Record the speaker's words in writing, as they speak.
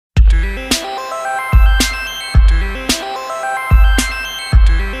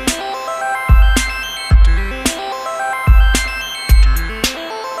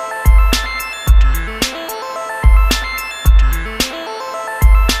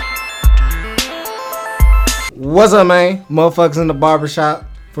What's up, man? Motherfuckers in the barbershop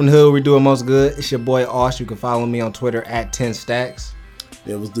from the hood. We doing most good. It's your boy Osh. You can follow me on Twitter at 10stacks.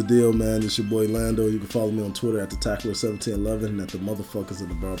 Yeah, what's the deal, man? It's your boy Lando. You can follow me on Twitter at the Tackler1711 and at the Motherfuckers in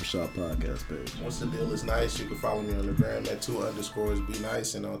the Barbershop podcast page. What's the deal? It's nice. You can follow me on the gram at 2_ be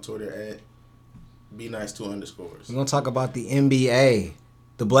nice and on Twitter at be nice 2_. We're gonna talk about the NBA,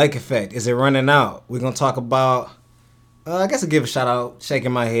 the Blake effect. Is it running out? We're gonna talk about. I guess I'll give a shout out,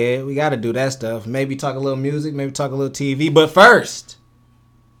 shaking my head. We got to do that stuff. Maybe talk a little music, maybe talk a little TV. But first,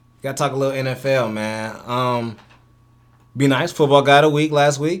 got to talk a little NFL, man. Be nice. Football got a week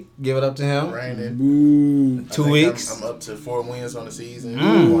last week. Give it up to him. Raining. 2 weeks. I'm up to 4 wins on the season.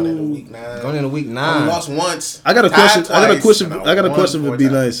 Going into week 9. Going into week 9. I lost once. I got a question. I got a question for Be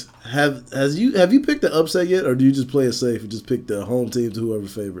Nice. Nice. Have you picked the upset yet, or do you just play it safe and just pick the home team to whoever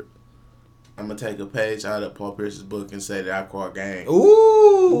favorite? I'm going to take a page out of Paul Pierce's book and say that I call game.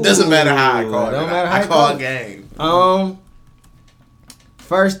 Ooh. Doesn't matter how I call it. I call game.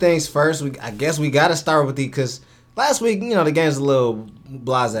 First things first, I guess we got to start with because last week, the game's a little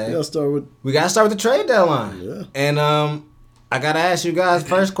blasé. We got to start with the trade deadline. Yeah. And I got to ask you guys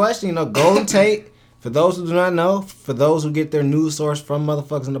first question. Golden Tate, for those who do not know, for those who get their news source from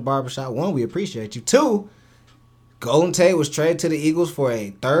Motherfuckers in the Barbershop, 1, we appreciate you. 2, Golden Tate was traded to the Eagles for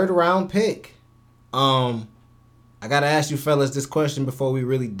a 3rd round pick. I got to ask you fellas this question before we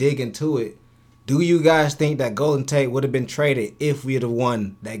really dig into it. Do you guys think that Golden Tate would have been traded if we had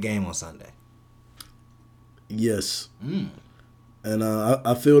won that game on Sunday? Yes. And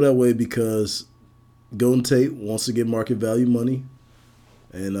I feel that way because Golden Tate wants to get market value money,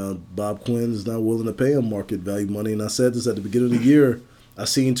 and Bob Quinn is not willing to pay him market value money. And I said this at the beginning of the year. I've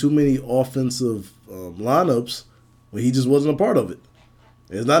seen too many offensive lineups where he just wasn't a part of it.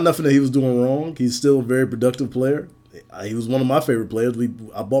 It's not nothing that he was doing wrong. He's still a very productive player. He was one of my favorite players. We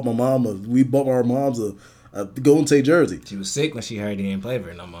bought our moms a Golden Tate jersey. She was sick when she heard he didn't play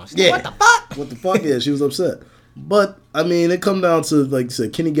very no more. Yeah. What the fuck? What the fuck? Yeah, she was upset. But, I mean, it come down to, like you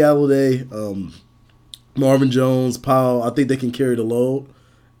said, Kenny Galladay, Marvin Jones, Powell. I think they can carry the load.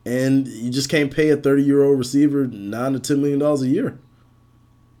 And you just can't pay a 30-year-old receiver $9 to $10 million a year.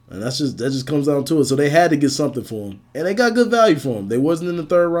 And that just comes down to it. So they had to get something for him. And they got good value for him. They wasn't in the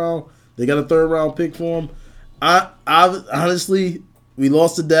 3rd round. They got a 3rd round pick for him. I honestly, we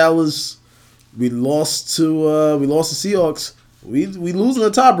lost to Dallas. We lost to Seahawks. We losing the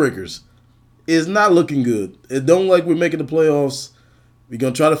tiebreakers. It's not looking good. It don't like we're making the playoffs. We're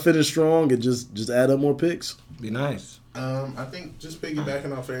gonna try to finish strong and just add up more picks. Be nice. I think just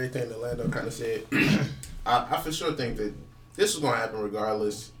piggybacking off everything that Lando kind of said, I for sure think that this is going to happen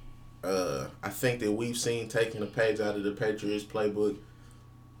regardless. I think that we've seen taking a page out of the Patriots playbook.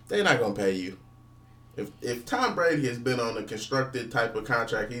 They're not going to pay you. If Tom Brady has been on a constructed type of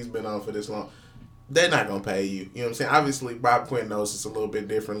contract he's been on for this long, they're not going to pay you. You know what I'm saying? Obviously, Bob Quinn knows it's a little bit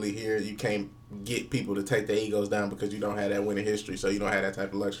differently here. You can't get people to take their egos down because you don't have that winning history, so you don't have that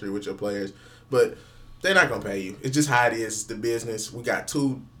type of luxury with your players. But they're not going to pay you. It's just how it is. It's the business. We got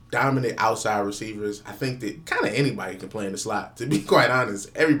 2 dominant outside receivers. I think that kind of anybody can play in the slot. To be quite honest,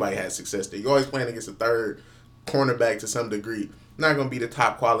 everybody has success there. You're always playing against a 3rd cornerback to some degree. Not going to be the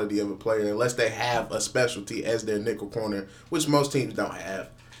top quality of a player unless they have a specialty as their nickel corner, which most teams don't have.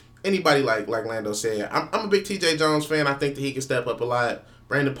 Anybody like Lando said, I'm a big TJ Jones fan. I think that he can step up a lot.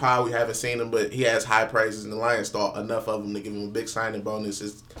 Brandon Powell, we haven't seen him, but he has high praises, and the Lions thought enough of him to give him a big signing bonus.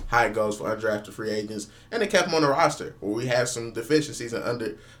 Is how it goes for undrafted free agents, and they kept him on the roster where we have some deficiencies in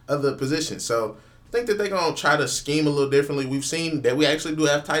under other positions. So I think that they're going to try to scheme a little differently. We've seen that we actually do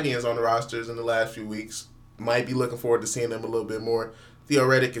have tight ends on the rosters in the last few weeks. Might be looking forward to seeing them a little bit more. Theo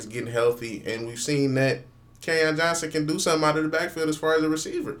Riddick is getting healthy, and we've seen that Kerryon Johnson can do something out of the backfield as far as a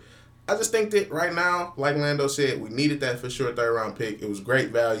receiver. I just think that right now, like Lando said, we needed that for sure 3rd round pick. It was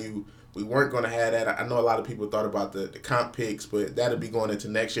great value. We weren't going to have that. I know a lot of people thought about the comp picks, but that'll be going into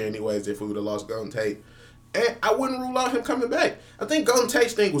next year anyways if we would have lost Golden Tate. And I wouldn't rule out him coming back. I think Golden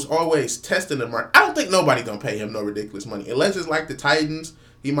Tate's thing was always testing the market. I don't think nobody going to pay him no ridiculous money. Unless it's like the Titans,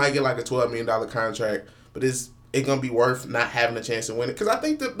 he might get like a $12 million contract, but it's going to be worth not having a chance to win it. Because I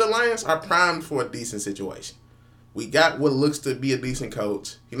think that the Lions are primed for a decent situation. We got what looks to be a decent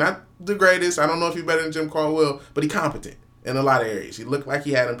coach. He's not the greatest. I don't know if he's better than Jim Caldwell, but he's competent in a lot of areas. He looked like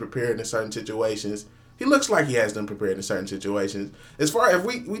he had them prepared in certain situations. He looks like he has them prepared in certain situations. As far as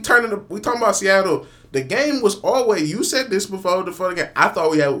we talking about Seattle, the game was always, you said this before the game, I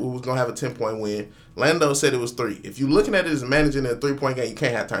thought we was going to have a 10-point win. Lando said it was 3. If you're looking at it as managing a 3-point game, you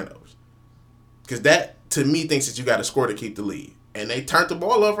can't have turnovers. Because that, to me, thinks that you got to score to keep the lead. And they turned the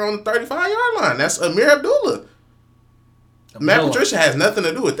ball over on the 35-yard line. That's Amir Abdullah. Matt Patricia has nothing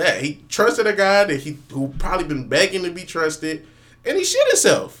to do with that. He trusted a guy who probably been begging to be trusted, and he shit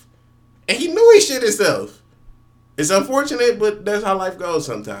himself. And he knew he shit himself. It's unfortunate, but that's how life goes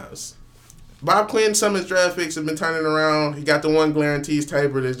sometimes. Bob Quinn, some of his draft picks have been turning around. He got the one glaring Tease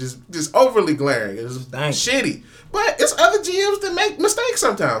Tabor that's just overly glaring. It's shitty. But it's other GMs that make mistakes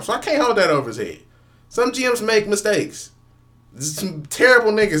sometimes, so I can't hold that over his head. Some GMs make mistakes. There's some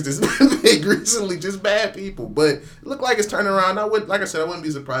terrible niggas that's been recently, just bad people. But it looked like it's turning around. Like I said, I wouldn't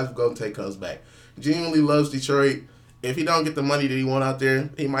be surprised if Golden Tate comes back. Genuinely loves Detroit. If he don't get the money that he want out there,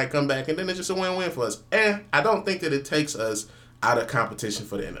 he might come back, and then it's just a win-win for us. And I don't think that it takes us out of competition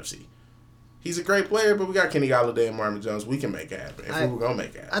for the NFC. He's a great player, but we got Kenny Golladay and Marvin Jones. We can make it happen. If we were going to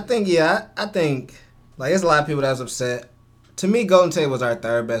make it happen. I think, like, there's a lot of people that was upset. To me, Golden Tate was our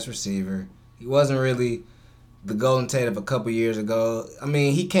third best receiver. He wasn't really the Golden Tate of a couple years ago. I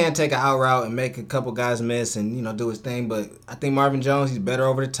mean, he can take an out route and make a couple guys miss and, do his thing, but I think Marvin Jones, he's better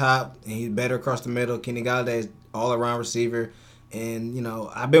over the top, and he's better across the middle. Kenny Golladay is all-around receiver. And,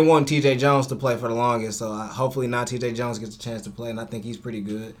 I've been wanting T.J. Jones to play for the longest, so hopefully now T.J. Jones gets a chance to play, and I think he's pretty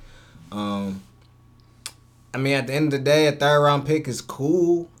good. I mean, at the end of the day, a third-round pick is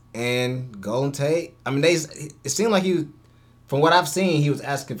cool, and Golden Tate, I mean, it seemed like from what I've seen, he was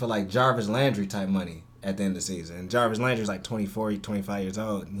asking for, like, Jarvis Landry-type money at the end of the season. And Jarvis Landry's like 24, 25 years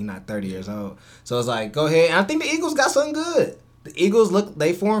old, and he's not 30 years old. So it's like, go ahead. And I think the Eagles got something good. The Eagles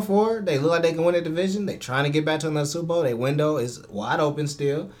they 4-4. They look like they can win the division. They trying to get back to another Super Bowl. Their window is wide open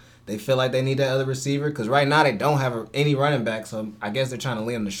still. They feel like they need that other receiver because right now they don't have any running back. So I guess they're trying to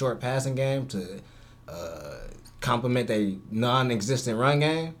lean on the short passing game to complement their non-existent run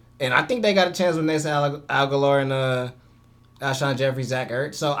game. And I think they got a chance with Nelson Aguilar and Alshon Jeffrey, Zach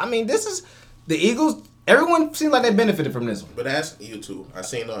Ertz. So, I mean, this is the Eagles. Everyone seems like they benefited from this one. But ask you two. I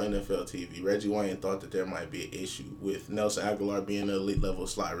seen on NFL TV, Reggie Wayne thought that there might be an issue with Nelson Aguilar being an elite level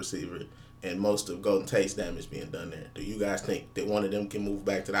slot receiver and most of Golden Tate's damage being done there. Do you guys think that one of them can move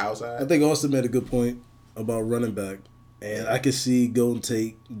back to the outside? I think Austin made a good point about running back. And I can see Golden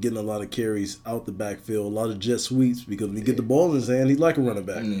Tate getting a lot of carries out the backfield, a lot of jet sweeps, because when you get the ball in his hand, he's like a running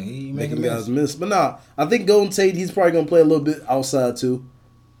back. He making guys miss. But I think Golden Tate, he's probably going to play a little bit outside too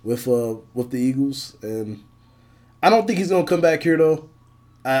with the Eagles. And I don't think he's going to come back here, though.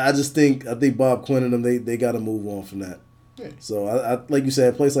 I think Bob Quinn and them, they got to move on from that. Yeah. So, I like you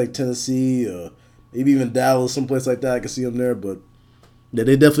said, a place like Tennessee or maybe even Dallas, someplace like that, I can see him there, but yeah,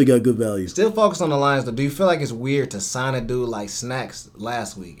 they definitely got good value. Still focused on the Lions, though. Do you feel like it's weird to sign a dude like Snacks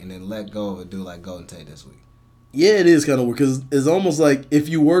last week and then let go of a dude like Golden Tate this week? Yeah, it is kind of weird because it's almost like if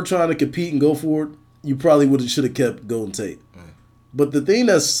you were trying to compete and go for it, you probably should have kept Golden Tate. Right. But the thing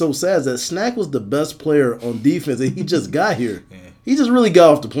that's so sad is that Snack was the best player on defense, and he just got here. Yeah. He just really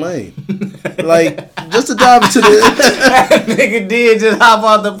got off the plane. Like, just to dive into the... That nigga did just hop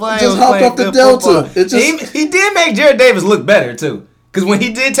off the plane. Just hopped off the Delta. He did make Jared Davis look better, too. Because when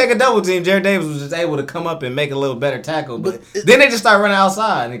he did take a double team, Jared Davis was just able to come up and make a little better tackle. But then they just started running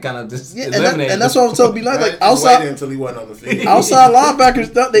outside and it kind of just eliminated. And that's what I was telling you. Like outside, until he wasn't on the field. Outside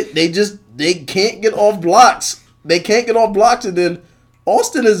linebackers, they can't get off blocks. They can't get off blocks, and then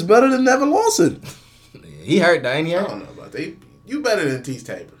Austin is better than Nevin Lawson. He hurt, though, ain't he? I don't know about that. You better than Tease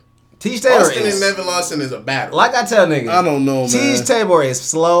Tabor. Tease Tabor Austin and Nevin Lawson is a battle. Like I tell niggas, I don't know, man. Tease Tabor is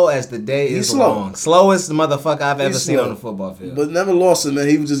slow as the day is long. Slowest motherfucker I've ever seen on the football field. But Nevin Lawson, man,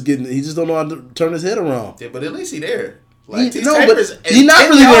 he just don't know how to turn his head around. Yeah, but at least he there. Like, he's not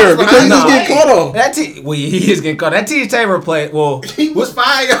really there because he's just getting caught on. He is getting caught. That Tease Tabor play, he was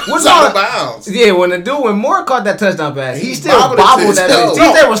 5 yards out of bounds. Yeah, when Moore caught that touchdown pass, he still bobbled that bitch.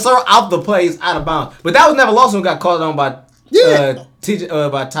 Tease Tabor was so out the plays, out of bounds. But that was Nevin Lawson who got caught on by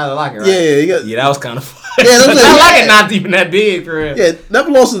by Tyler Lockett, right? Yeah, that was kind of fun. Yeah, Tyler Lockett not even that big for him. Yeah,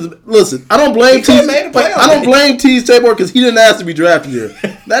 Nevin Lawson. Listen, I don't blame Tease. I don't blame Tease Tabor because he didn't ask to be drafted here.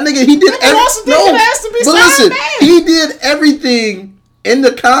 That nigga, he did everything. He did everything in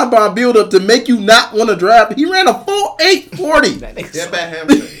the combine build up to make you not want to draft. He ran a 4.840. That bad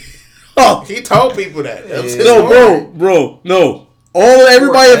hamstring. He told people that. No.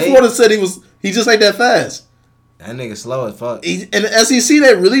 Everybody in Florida said he just ain't that fast. That nigga slow as fuck. In the SEC,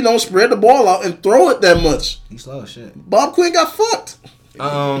 they really don't spread the ball out and throw it that much. He slow as shit. Bob Quinn got fucked.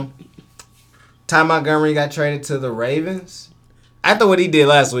 Ty Montgomery got traded to the Ravens. After what he did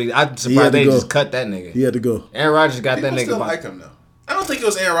last week, I'm surprised they just cut that nigga. He had to go. Aaron Rodgers got People that nigga. Still like him though. I don't think it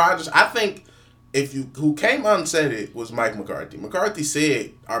was Aaron Rodgers. I think who came out and said it was Mike McCarthy. McCarthy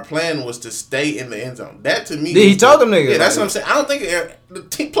said our plan was to stay in the end zone. That to me, he told them niggas. Yeah, that's what I'm saying. I don't think the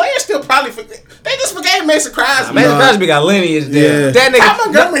players still probably forget. They just forgave Mason Crosby. Mason Crosby got lineage there. Yeah. That nigga, Ty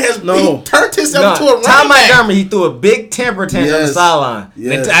Montgomery he turned himself into a running Ty back. Montgomery, he threw a big temper tantrum on the sideline.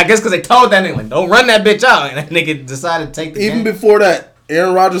 Yes. I guess because they told that nigga, like, don't run that bitch out, and that nigga decided to take the Even game. before that,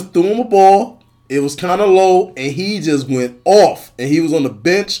 Aaron Rodgers threw him a ball. It was kind of low, and he just went off, and he was on the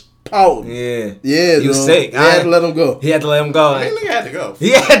bench pouting. Yeah, he was sick. He had to let him go. He had to let him go. I think nigga had to go.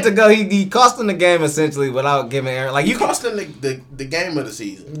 He had to go. He cost him the game essentially without giving Aaron You cost them the game of the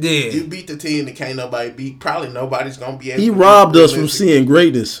season. Yeah. You beat the team that can't nobody beat. Probably nobody's gonna be able. He to robbed beat us from seeing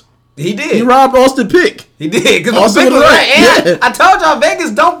greatness. He did. He robbed Austin Pick. He did, because Austin Big was was right. right. And Yeah. I told y'all,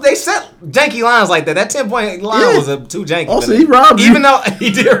 Vegas they set janky lines like that. That 10-point line Yeah. was too janky. Also, he robbed you. Even though he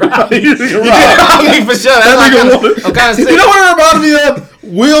did rob me. He did He did rob rob me for sure. That's why I'm kind of sick. You know what reminded me of?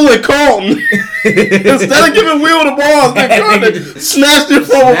 Will and Carlton. Instead of giving Will the ball, Carlton snatched it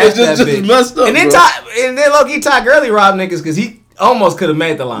from him and just messed up. And then low-key Ty Gurley robbed niggas because he almost could have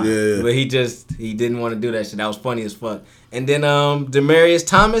made the line. Yeah. But he didn't want to do that shit. That was funny as fuck. And then Demaryius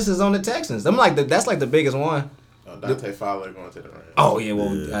Thomas is on the Texans. That's like the biggest one. Dante Fowler going to the Rams. Oh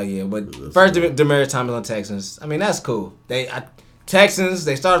yeah, but first Demaryius Thomas on Texans. I mean, that's cool. Texans,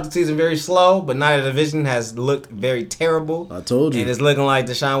 they started the season very slow, but now the division has looked very terrible. I told you. And it's looking like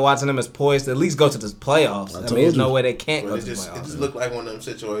Deshaun Watson and them is poised to at least go to the playoffs. I mean, there's no way they can't go to the playoffs. It just looked like one of them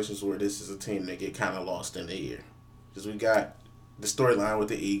situations where this is a team that get kind of lost in the year. Because we got the storyline with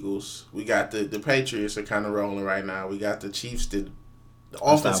the Eagles. We got the Patriots are kind of rolling right now. We got the Chiefs. The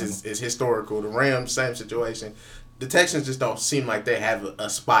offense is historical. The Rams, same situation. The Texans just don't seem like they have a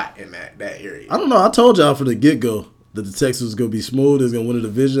spot in that area. I don't know. I told y'all from the get-go that the Texans was going to be smooth. They're going to win the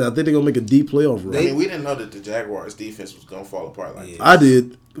division. I think they're going to make a deep playoff run. I mean, we didn't know that the Jaguars' defense was going to fall apart like that. I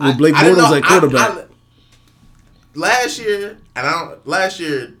did. With Blake Bortles at quarterback. Last year, Leonard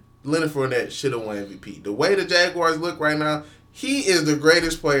Fournette should have won MVP. The way the Jaguars look right now, he is the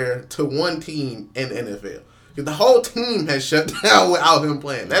greatest player to one team in the NFL. Because the whole team has shut down without him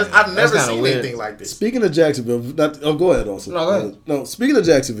playing. I've never seen anything like this. Speaking of Jacksonville, go ahead also. No, go ahead. No, speaking of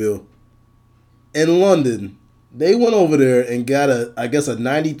Jacksonville, in London, they went over there and got a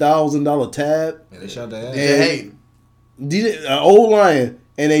 $90,000 tab. Yeah, they shut that. DJ An old lion,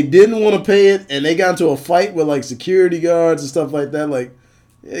 and they didn't want to pay it, and they got into a fight with like security guards and stuff like that. Like,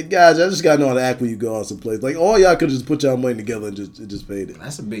 yeah, guys, I just gotta know how to act when you go out someplace. Like, all y'all could just put y'all money together and just paid it.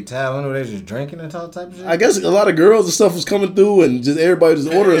 That's a big tab. I know they just drinking and all type of shit. I guess a lot of girls and stuff was coming through, and just everybody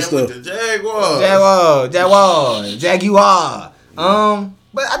just ordering stuff. The Jaguars. Jaguar.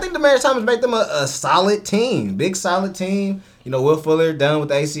 But I think Demaryius Thomas made them a solid team, big solid team. You know, Will Fuller done with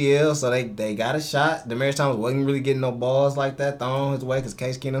the ACL, so they got a shot. Demaryius Thomas wasn't really getting no balls like that thrown his way because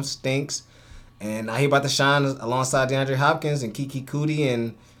Case Keenum stinks. And now he about to shine alongside DeAndre Hopkins and Kiki Kuti.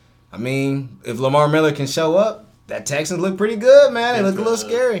 And, I mean, if Lamar Miller can show up, that Texans look pretty good, man. They look a little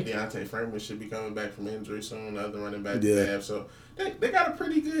scary. Deontay Freeman should be coming back from injury soon. The other running back they have. So they got a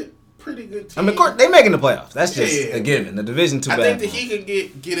pretty good team. I mean, of course, they making the playoffs. That's just a given. The division too bad. I think that he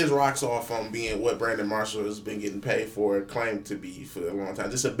can get his rocks off on being what Brandon Marshall has been getting paid for, claimed to be for a long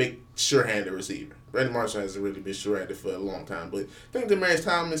time. Just a big, sure-handed receiver. Brandon Marshall hasn't really been sure-handed for a long time. But I think Demaryius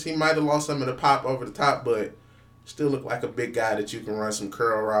Thomas, he might have lost some of the pop over the top, but still look like a big guy that you can run some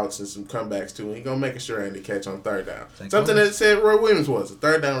curl routes and some comebacks to. And he's going to make a sure-handed catch on third down. Something that said Roy Williams was, a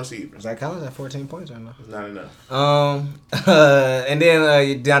third down receiver. Zach Collins at 14 points right now. It's not enough. And then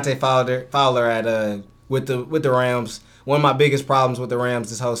Deontay Fowler at with the Rams. One of my biggest problems with the Rams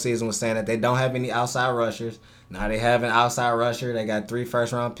this whole season was saying that they don't have any outside rushers. Now they have an outside rusher. They got 3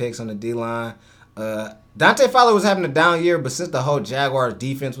 first-round picks on the D-line. Dante Fowler was having a down year, but since the whole Jaguars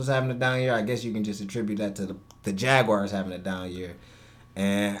defense was having a down year, I guess you can just attribute that to the Jaguars having a down year.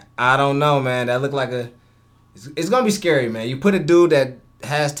 And I don't know, man. That looked like it's going to be scary, man. You put a dude that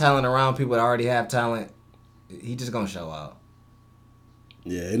has talent around people that already have talent, he just going to show out.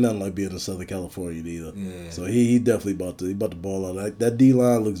 Yeah, ain't nothing like being in Southern California either. Yeah. So he definitely about to ball out. That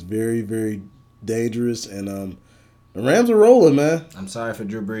D-line looks very, very dangerous, and the Rams are rolling, man. I'm sorry for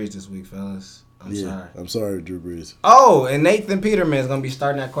Drew Brees this week, fellas. I'm sorry. I'm sorry, Drew Brees. Oh, and Nathan Peterman is going to be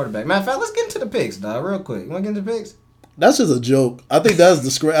starting at quarterback. Matter of fact, let's get into the picks, dog, real quick. You want to get into the picks? That's just a joke. I think that's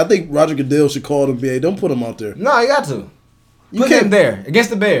disgrace. I think Roger Goodell should call them. Don't put him out there. No, you got to. Put him there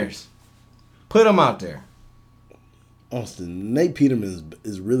against the Bears. Put him out there. Austin, Nate Peterman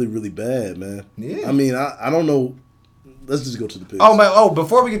is really, really bad, man. Yeah. I mean, I don't know. Let's just go to the picks.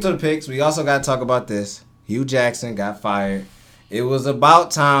 Before we get to the picks, we also got to talk about this. Hugh Jackson got fired. It was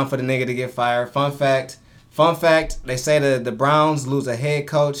about time for the nigga to get fired. Fun fact, Fun fact: they say the Browns lose a head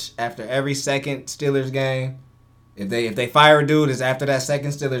coach after every second Steelers game. If they fire a dude, it's after that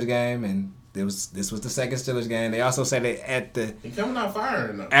second Steelers game, and this was the second Steelers game. They also say that He coming out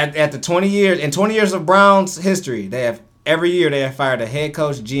firing though. at the 20 years of Browns history, every year they have fired a head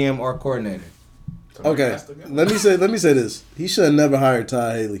coach, GM, or coordinator. Okay, let me say this. He should have never hired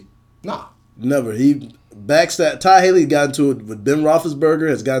Ty Haley. Nah. Never. He backstab. Ty Haley got into it with Ben Roethlisberger.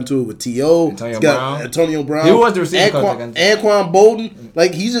 Has gotten into it with T.O. Antonio Brown. He was the receiver coach. Anquan Bolden.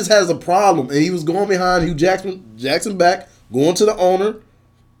 Like, he just has a problem. And he was going behind Hugh Jackson back, going to the owner,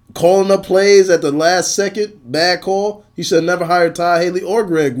 calling up plays at the last second. Bad call. He should have never hired Ty Haley or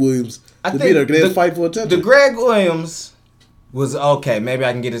Greg Williams to be there. They had to fight for attention. The Greg Williams was okay. Maybe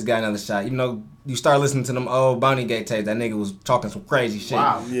I can get this guy another shot. You know, you start listening to them old Bounty Gate tapes. That nigga was talking some crazy shit.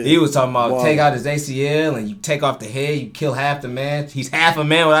 Wow. Yeah. He was talking about Wow. take out his ACL and you take off the head, you kill half the man. He's half a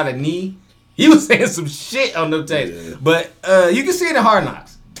man without a knee. He was saying some shit on them tapes. Yeah. But you can see it in Hard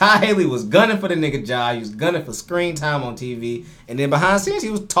Knocks. Ty Haley was gunning for the nigga job. He was gunning for screen time on TV. And then behind the scenes, he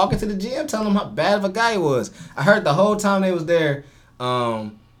was talking to the GM, telling him how bad of a guy he was. I heard the whole time they was there,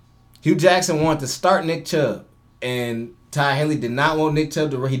 Hugh Jackson wanted to start Nick Chubb. And Ty Haley did not want Nick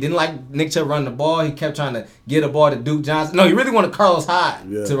Chubb to run. He didn't like Nick Chubb running the ball. He kept trying to get a ball to Duke Johnson. No, he really wanted Carlos Hyde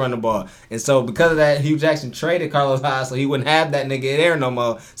to run the ball. And so because of that, Hugh Jackson traded Carlos Hyde so he wouldn't have that nigga there no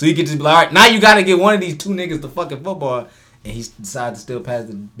more. So he could just be like, all right, now you got to get one of these two niggas to fucking football. And he decided to still pass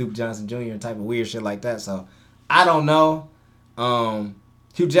to Duke Johnson Jr. and type of weird shit like that. So I don't know.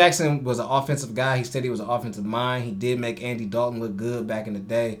 Hugh Jackson was an offensive guy. He said he was an offensive mind. He did make Andy Dalton look good back in the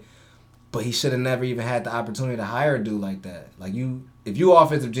day. But he should have never even had the opportunity to hire a dude like that. Like, if you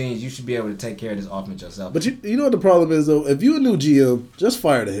offensive genius, you should be able to take care of this offense yourself. But you know what the problem is, though? If you a new GM, just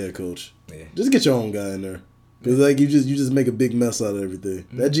fire the head coach. Yeah. Just get your own guy in there. Because like, you just make a big mess out of everything.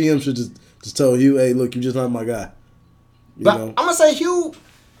 Mm-hmm. That GM should just tell Hugh, hey, look, you just not my guy. But I'm going to say Hugh,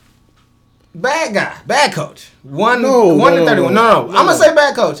 bad guy, bad coach. 1 to 31. No. I'm going to say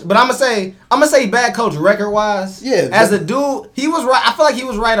bad coach. But I'm going to say bad coach record-wise. Yeah. As a dude, he was right. I feel like he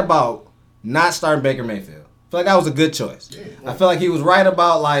was right about not starting Baker Mayfield. I feel like that was a good choice. Yeah. I feel like he was right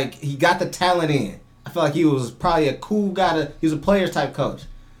about, like, he got the talent in. I feel like he was probably a cool guy. He was a players type coach.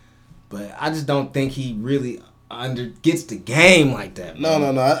 But I just don't think he really gets the game like that. No.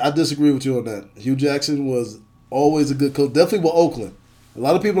 I disagree with you on that. Hugh Jackson was always a good coach. Definitely with Oakland. A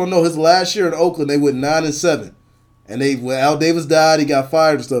lot of people don't know his last year in Oakland, they went 9-7. And when Al Davis died, he got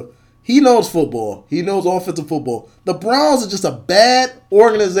fired and stuff. He knows football. He knows offensive football. The Browns are just a bad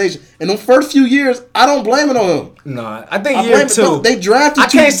organization. And the first few years, I don't blame it on him. No, I think year two. They drafted. I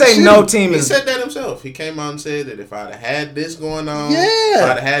can't say no team is. He said that himself. He came out and said that if I'd have had this going on, if I'd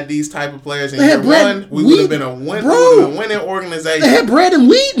have had these type of players in year one, we would have been a winning organization. They had Brandon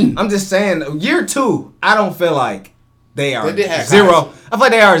Wheaton. I'm just saying, year two, I don't feel like they are zero. Kaiser. I feel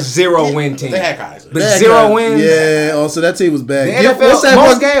like they are a zero-win team. They had Kaiser. But zero wins. Yeah, also that team was bad. The NFL,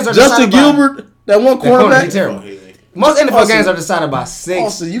 most games are Justin Gilbert, that one cornerback. He's terrible. Most NFL games are decided by 6.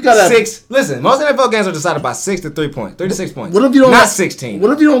 Also, you gotta six. Listen, most NFL games are decided by 6 to 3 points, 3 to 6 points. What if you don't not 16?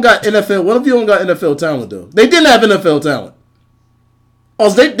 What if you don't got NFL? What if you don't got NFL talent though? They didn't have NFL talent.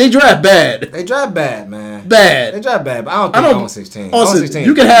 Also, they draft bad. They draft bad, man. Bad. They draft bad, but I don't think 0-16. Also, 0-16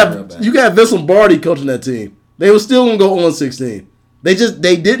 you can have Vince Lombardi coaching that team. They were still gonna go 0-16. They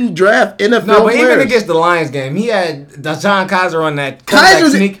didn't draft NFL No, but players. even against the Lions game, he had John Kaiser on that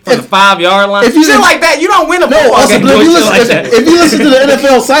Kaiser's sneak from the 5-yard line. If you shit like that, you don't win a football game. If you listen to the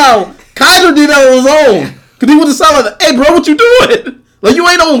NFL sound, Kaiser did that on his own. Because he would have sounded like, hey, bro, what you doing? Like, you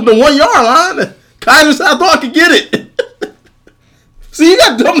ain't on the 1 yard line. Kaiser said, I thought I could get it. See, you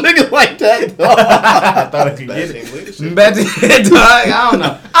got dumb niggas like that, dog. I thought I could get it.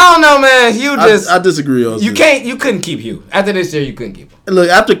 I don't know, man. Hugh just... I disagree, also. You couldn't keep Hugh. After this year, you couldn't keep him. Look,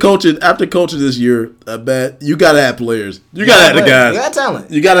 after coaching this year, I bet you gotta have players. You gotta have the guys. You got talent.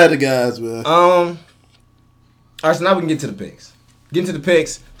 You gotta have the guys, man. All right, so now we can get to the picks. Get into the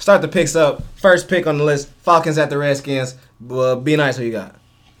picks. Start the picks up. First pick on the list: Falcons at the Redskins. Be nice. Who you got?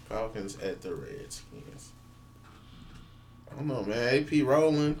 Falcons at the Redskins. I don't know, man. AP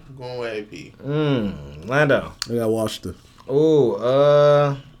rolling. I'm going with AP. Lando. I got Washington.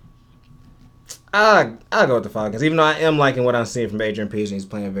 Oh, I'll go with the Falcons. Even though I am liking what I'm seeing from Adrian Peterson, he's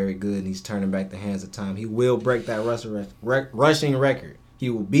playing very good and he's turning back the hands of time. He will break that rushing record. He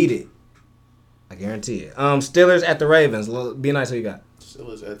will beat it. I guarantee it. Steelers at the Ravens. Be nice. Who you got?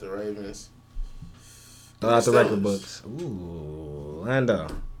 Steelers at the Ravens. Throw out the record books. Ooh, Lando.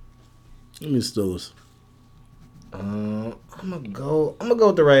 Give me Steelers. I'm gonna go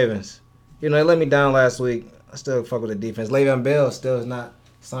with the Ravens. You know, they let me down last week. I still fuck with the defense. Le'Veon Bell still has not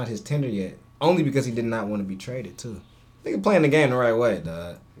signed his tender yet. only because he did not want to be traded too. Nigga playing the game the right way,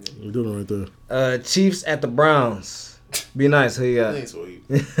 dog. We're doing it right there. Chiefs at the Browns. Be nice. Who you got? Thanks, sweet.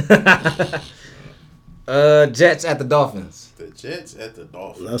 Jets at the Dolphins. The Jets at the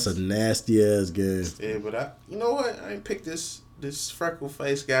Dolphins. That's a nasty ass game. Yeah, but you know what? I ain't picked this freckle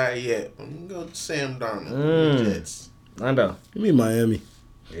faced guy yet. I'm gonna go Sam Darnold. The Jets. I know. Give me Miami.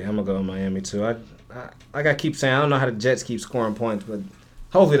 Yeah, I'm gonna go with Miami too. I like I keep saying, I don't know how the Jets keep scoring points, but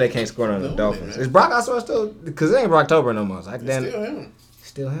hopefully they can't score on the Dolphins. Is Brock Osweiler still? Because it ain't October no more. So Still him.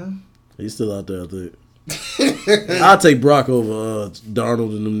 Still him? He's still out there, I think. I'll take Brock over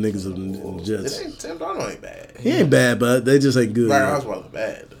Darnold and them niggas of the Jets. Sam Darnold ain't bad. He ain't bad, but they just ain't good. Brock Osweiler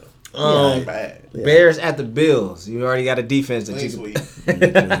bad though. Ain't bad. Yeah. Bears at the Bills. You already got a defense that Clean you sweep.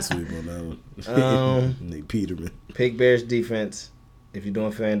 Clean sweep on that one. Nick Peterman. pick Bears defense if you're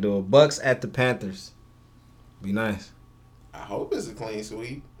doing FanDuel. Bucks at the Panthers. Be nice. I hope it's a clean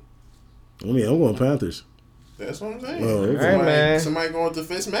sweep. I mean, I'm going Panthers. That's what I'm saying. Oh, okay. All right, man. Somebody going with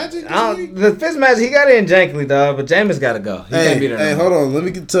the Fitzmagic I this week? don't, the Fitzmagic, he got in jankily, dog, but Jameis got to go. He can't be there. Hey, no hold more. on. Let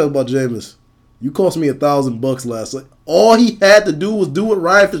me tell you about Jameis. You cost me $1,000 last. Like, all he had to do was do what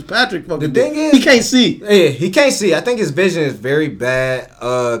Ryan Fitzpatrick fucking The thing did. is- He can't see. Yeah, he can't see. I think his vision is very bad.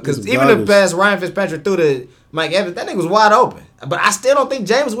 Because His even the goggles. pass Ryan Fitzpatrick threw to Mike Evans, that nigga was wide open. But I still don't think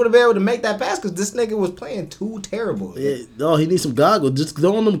James would have been able to make that pass because this nigga was playing too terrible. Yeah, no, he needs some goggles. Just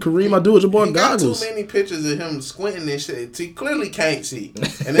throw on them Kareem Abdul-Jabbar He got goggles. too many pictures of him squinting and shit. He clearly can't see.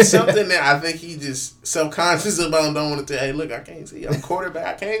 And it's something that I think he just self-conscious about and don't want to tell, hey, look, I can't see. I'm a quarterback.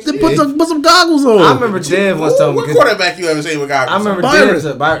 I can't see. Just put some goggles on. I remember Dev once told me. What quarterback you ever seen with goggles? I remember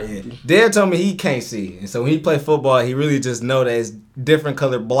Byron. Dev told me he can't see. And so when he play football, he really just know that it's different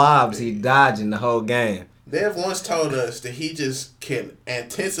colored blobs he dodging the whole game. Dev once told us that he just can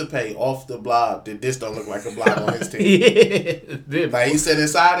anticipate off the blob that this don't look like a blob on his team. Yeah. Like he said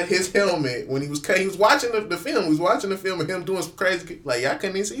inside of his helmet when he was watching the film. He was watching the film of him doing some crazy. Like I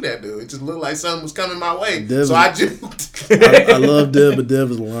couldn't even see that dude. It just looked like something was coming my way. Dev so is- I juked. I love Dev, but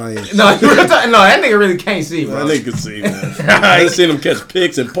Dev is lying. No, that nigga really can't see, bro. That nigga can see, man. I ain't seen him catch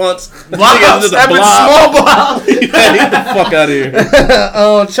picks and punts. Blobs, Just a that blob. small blob. Hey, get the fuck out of here.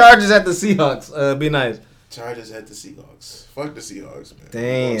 Chargers at the Seahawks. Be nice. Chargers at the Seahawks. Fuck the Seahawks, man.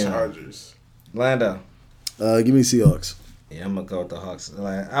 Damn. Chargers. Lando. Give me Seahawks. Yeah, I'm gonna go with the Hawks.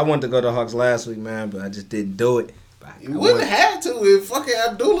 Like I wanted to go to the Hawks last week, man, but I just didn't do it. You wouldn't have to if fucking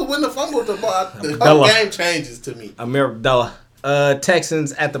Abdullah wouldn't have fumbled the ball. The whole game changes to me. Amir Abdullah.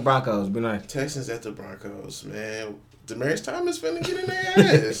 Texans at the Broncos. Be nice. Texans at the Broncos, man. Demarius Thomas finna get in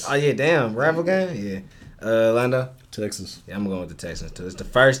their ass. Oh yeah, damn. Rival game? Yeah. Lando. Texans. Yeah, I'm going with the Texans too. It's the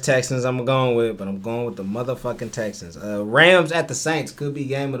first Texans I'm going with, but I'm going with the motherfucking Texans. Rams at the Saints could be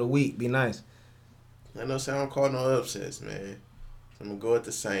game of the week. Be nice. I know say I don't call no upsets, man. I'm gonna go with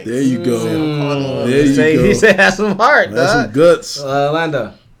the Saints. There you go. Say I don't call no There upsets. you go. He said have some heart, That's some dog. guts.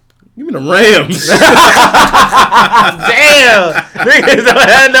 Lando. Give me the Rams. Damn, niggas don't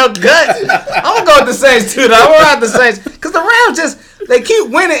have no guts. I'm gonna go with the Saints too. Though I'm gonna ride the Saints because the Rams they keep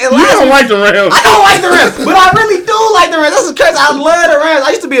winning. And You don't like the Rams. I don't like the Rams, but I really do like the Rams. This is crazy. I love the Rams. I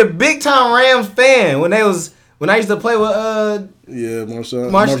used to be a big time Rams fan when I used to play with Yeah, Marshall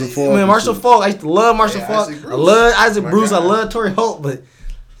Marshall Falk. I used to love Marshall Yeah, Falk. Isaac I Bruce. love Isaac My Bruce. I guy. love Torrey Holt, but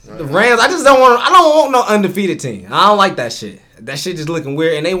the Rams. I don't want no undefeated team. I don't like that shit. That shit just looking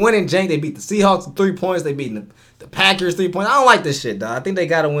weird. And they went in jank. They beat the Seahawks 3 points. They beat the Packers 3 points. I don't like this shit, dog. I think they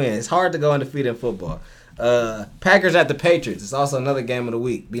gotta win. It's hard to go undefeated in football. Packers at the Patriots. It's also another game of the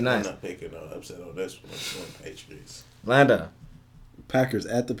week. Be I'm nice. not picking no upset on this one. I'm going Patriots. Lando. Packers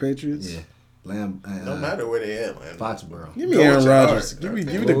at the Patriots. Yeah. Lamb. No matter where they at, man. Foxborough. Give me Go Aaron with your Rodgers. heart. Give me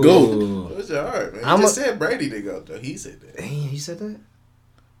Okay. the GOAT. Ooh. What's your heart, man? I'm He just a- said Brady to go, though. He said that. Damn, you said that?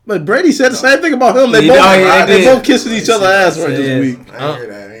 But Brady said the same thing about him. They Yeah, both, they they did. both kissing each other's ass right Yeah. this week. I ain't hear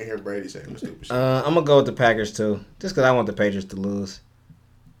that. I ain't hear Brady saying some stupid shit. I'm gonna go with the Packers too, just because I want the Patriots to lose.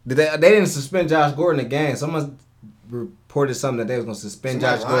 They didn't suspend Josh Gordon again. Someone reported something that they was gonna suspend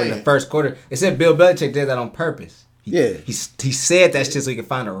Somebody Josh Gordon in lying. the first quarter. They said Bill Belichick did that on purpose. Yeah. he said that shit so he could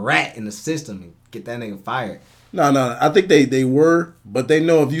find a rat in the system and get that nigga fired. No. I think they were, but they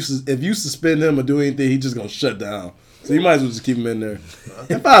know if you suspend him or do anything, he's just gonna shut down. So you might as well just keep him in there.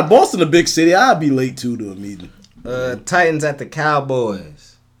 If I had Boston, a big city, I'd be late too to a meeting. Titans at the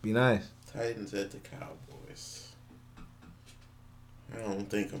Cowboys. Be nice. Titans at the Cowboys. I don't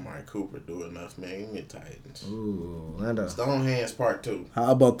think Amari Cooper do enough, man. Give me Titans. Ooh, Lando. Stonehands Part 2.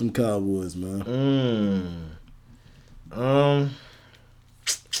 How about them Cowboys, man? I'm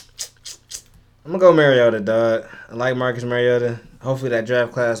gonna go Mariota, dog. I like Marcus Mariota. Hopefully that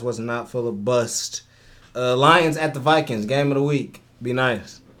draft class was not full of bust. Lions at the Vikings, game of the week. Be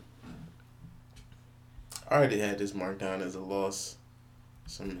nice. I already had this marked down as a loss.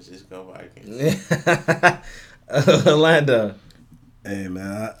 So I'm going to just go Vikings. Orlando. Hey,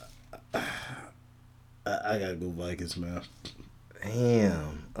 man. I got to go Vikings, man.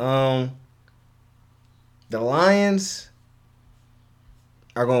 Damn. The Lions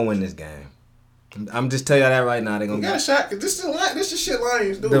are going to win this game. I'm just telling y'all that right now. They're going You got a shot because this is shit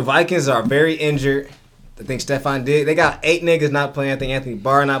Lions do. The Vikings are very injured. I think Stephon Diggs. They got 8 niggas not playing. I think Anthony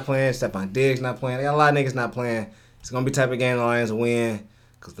Barr not playing. Stephon Diggs not playing. They got a lot of niggas not playing. It's going to be the type of game the Lions win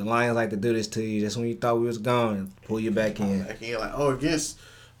because the Lions like to do this to you. Just when you thought we was gone, pull you back in. Against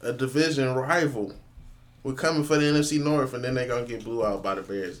a division rival. We're coming for the NFC North, and then they're going to get blew out by the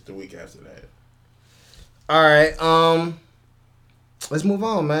Bears the week after that. All right. Let's move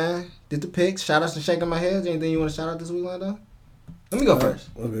on, man. Did the picks. Shout-outs and shaking my head. Anything you want to shout out this week, Lando? Let me go first.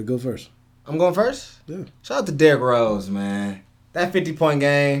 Okay, go first. I'm going first? Yeah. Shout out to Derrick Rose, man. That 50-point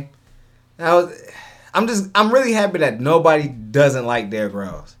game. I'm really happy that nobody doesn't like Derrick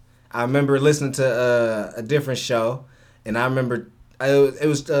Rose. I remember listening to a different show, and I remember it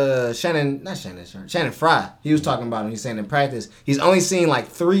was Shannon Fry. He was talking about him. He's saying in practice, he's only seen like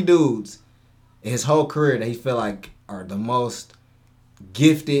 3 dudes in his whole career that he feel like are the most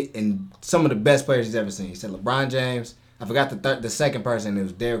gifted and some of the best players he's ever seen. He said LeBron James. I forgot the second person. It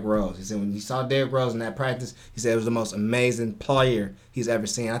was Derrick Rose. He said when he saw Derrick Rose in that practice, he said it was the most amazing player he's ever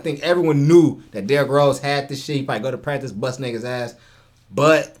seen. I think everyone knew that Derrick Rose had this shit. He probably go to practice, bust niggas' ass.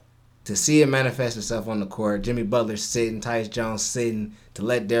 But to see it manifest itself on the court, Jimmy Butler sitting, Tyus Jones sitting, to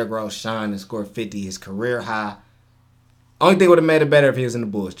let Derrick Rose shine and score 50, his career high. Only thing would have made it better if he was in the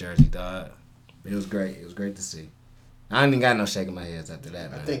Bulls jersey, dog. It was great. It was great to see. I ain't even got no shaking my heads after that,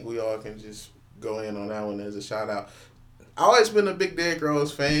 man. I think we all can just go in on that one as a shout out. I've always been a big Derrick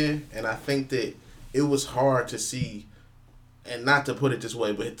Rose fan, and I think that it was hard to see, and not to put it this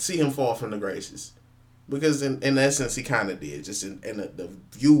way, but see him fall from the graces. Because in essence, he kind of did, just in the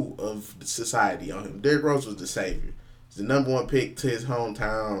view of society on him. Derrick Rose was the savior. He's the number 1 pick to his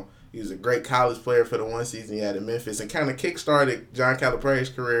hometown. He was a great college player for the 1 season he had in Memphis, and kind of kickstarted John Calipari's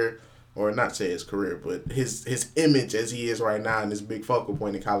career, or not say his career, but his image as he is right now and his big focal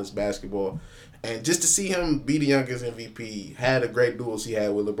point in college basketball. And just to see him be the youngest MVP, had a great duels he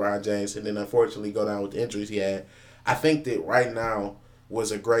had with LeBron James, and then unfortunately go down with the injuries he had, I think that right now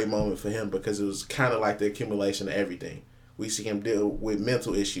was a great moment for him because it was kind of like the accumulation of everything. We see him deal with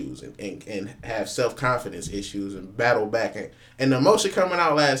mental issues and have self-confidence issues and battle back. And the emotion coming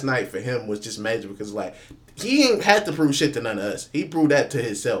out last night for him was just major because, like, he ain't had to prove shit to none of us. He proved that to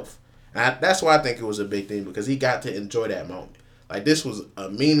himself. And that's why I think it was a big thing because he got to enjoy that moment. Like, this was a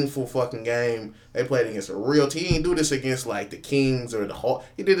meaningful fucking game. They played against a real team. He didn't do this against, like, the Kings or the Hawks.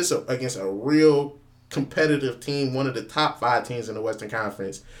 He did this against a real competitive team, one of the top 5 teams in the Western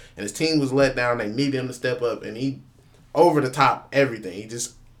Conference. And his team was let down. They needed him to step up, and he over the top everything. He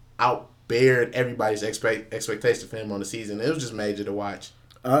just outbared everybody's expectation for him on the season. It was just major to watch.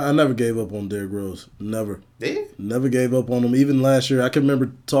 I never gave up on Derrick Rose. Never. Did? Never gave up on him. Even last year, I can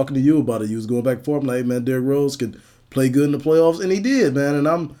remember talking to you about it. You was going back and forth. I'm like, hey, man, Derrick Rose could play good in the playoffs, and he did, man. And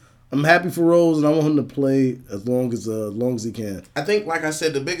I'm happy for Rose, and I want him to play as long as he can. I think, like I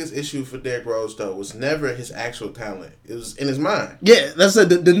said, the biggest issue for Derrick Rose, though, was never his actual talent. It was in his mind. Yeah, that's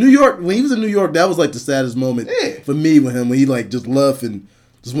it. The New York, when he was in New York, that was like the saddest moment for me with him, when he like just left and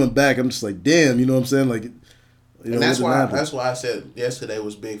just went back. I'm just like, damn, you know what I'm saying? Like, and that's why I said yesterday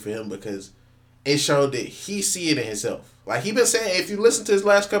was big for him because it showed that he see it in himself. Like, he been saying, if you listen to his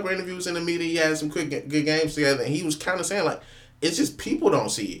last couple of interviews in the media, he had some good games together, and he was kind of saying, like, it's just people don't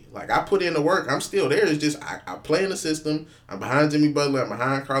see it. Like, I put in the work. I'm still there. It's just I play in the system. I'm behind Jimmy Butler. I'm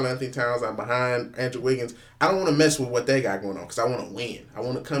behind Karl-Anthony Towns. I'm behind Andrew Wiggins. I don't want to mess with what they got going on because I want to win. I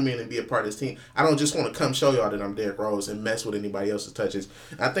want to come in and be a part of this team. I don't just want to come show y'all that I'm Derrick Rose and mess with anybody else's touches.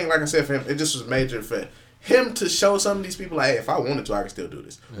 And I think, like I said, for him, it just was major for him to show some of these people, like, hey, if I wanted to, I could still do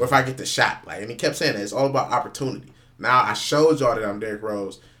this. Or if I get the shot. Like, and he kept saying that. It's all about opportunity. Now I showed y'all that I'm Derrick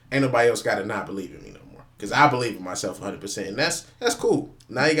Rose. Ain't nobody else got to not believe in me no more. Because I believe in myself 100%. And that's cool.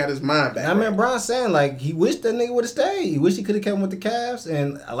 Now he got his mind back. I remember Bron saying, like, he wished that nigga would have stayed. He wished he could have kept him with the Cavs.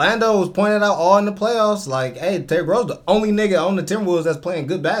 And Orlando was pointing out all in the playoffs, like, hey, Derrick Rose the only nigga on the Timberwolves that's playing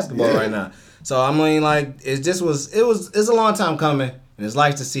good basketball right now. So, I mean, like, it's a long time coming. And it's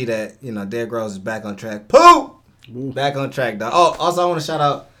nice to see that, you know, Derrick Rose is back on track. Pooh! Back on track, dog. Oh, also I want to shout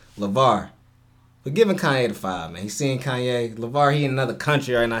out LeVar. But giving Kanye the 5, man. He's seeing Kanye. LeVar, he in another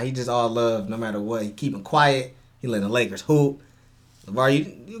country right now. He just all love no matter what. He keeping quiet. He letting the Lakers hoop.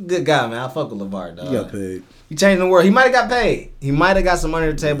 LeVar, you a good guy, man. I fuck with LeVar, dog. He got paid. He changing the world. He might have got paid. He might have got some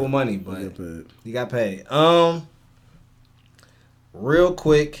under the table money, but he got paid. Real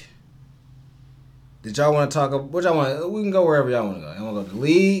quick. Did y'all want to talk? What y'all want? We can go wherever y'all want to go. Y'all want to go to the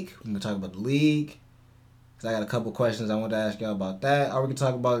league? We can talk about the league. Cause I got a couple questions I want to ask y'all about that. Or we can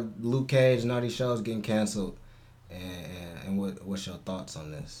talk about Luke Cage and all these shows getting canceled. And what's your thoughts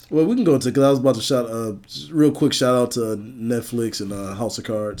on this? Well, we can go to because I was about to real quick shout out to Netflix and House of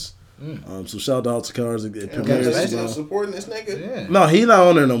Cards. So shout out to House of Cards. Congratulations on supporting this nigga. Yeah. No, he not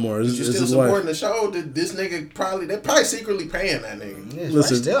on there no more. It's still supporting the show. This nigga they're probably secretly paying that nigga. Yeah,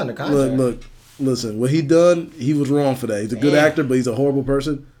 listen, still under contract. Listen. What he done, he was wrong for that. He's a good actor, but he's a horrible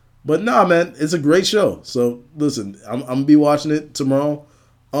person. But nah, man, it's a great show. So listen, I'm gonna be watching it tomorrow.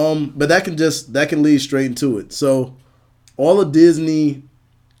 But that can lead straight into it. So all the Disney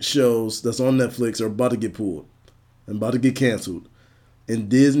shows that's on Netflix are about to get pulled and about to get canceled. And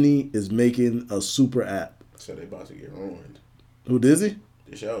Disney is making a super app. So they about to get ruined. Who, Disney?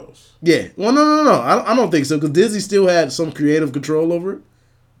 The shows. Yeah. Well, no. I don't think so because Disney still had some creative control over it.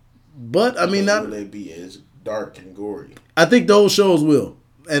 But I mean, will they be as dark and gory? I think those shows will.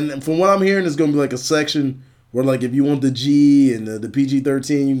 And from what I'm hearing, it's going to be like a section where, like, if you want the G and the PG-13,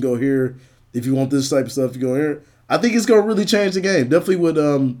 you can go here. If you want this type of stuff, you go here. I think it's going to really change the game. Definitely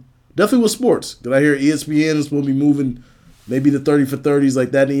with sports. Because I hear ESPN is supposed to be moving maybe the 30 for 30s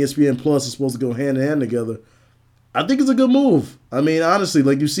like that, and ESPN Plus is supposed to go hand in hand together. I think it's a good move. I mean, honestly,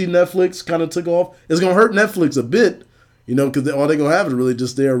 like you see Netflix kind of took off. It's going to hurt Netflix a bit, because all they're going to have is really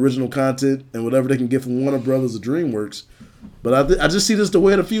just their original content and whatever they can get from Warner Brothers or DreamWorks. But I just see this the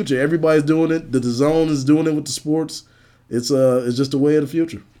way of the future. Everybody's doing it. The DAZN is doing it with the sports. It's just the way of the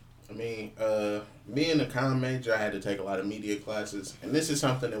future. I mean, being a comm major, I had to take a lot of media classes. And this is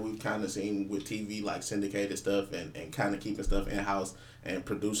something that we've kind of seen with TV, like syndicated stuff and kind of keeping stuff in-house and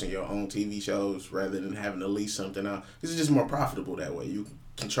producing your own TV shows rather than having to lease something out. This is just more profitable that way. You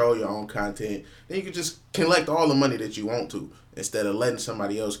control your own content. Then you can just collect all the money that you want to instead of letting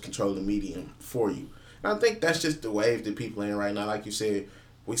somebody else control the medium for you. And I think that's just the wave that people are in right now. Like you said,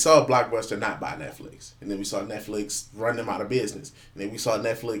 we saw Blockbuster not buy Netflix. And then we saw Netflix run them out of business. And then we saw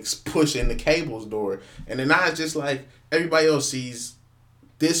Netflix push in the cable's door. And then now it's just like everybody else sees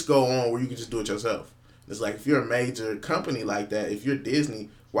this go on where you can just do it yourself. It's like if you're a major company like that, if you're Disney,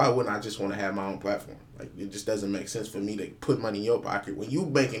 why wouldn't I just want to have my own platform? Like, it just doesn't make sense for me to put money in your pocket when you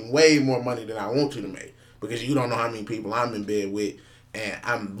making way more money than I want you to make because you don't know how many people I'm in bed with and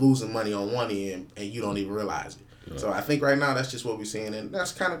I'm losing money on one end and you don't even realize it. Yeah. So I think right now that's just what we're seeing, and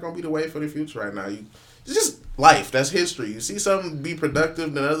that's kind of going to be the way for the future right now. It's just life. That's history. You see something be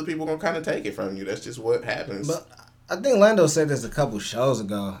productive, then other people going to kind of take it from you. That's just what happens. But I think Lando said this a couple shows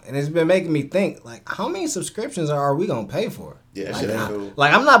ago, and it's been making me think, like, how many subscriptions are we going to pay for? Yeah, like, cool.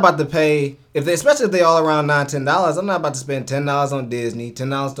 Like, I'm not about to pay, especially if they all around $9, $10, I'm not about to spend $10 on Disney,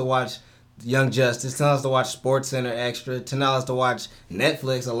 $10 to watch Young Justice, $10 to watch SportsCenter Extra, $10 to watch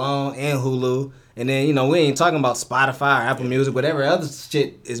Netflix alone and Hulu. And then, we ain't talking about Spotify or Apple Music, whatever other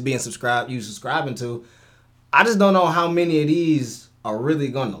shit is being subscribing to. I just don't know how many of these are really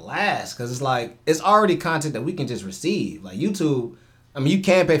going to last, because it's like, it's already content that we can just receive. Like YouTube, you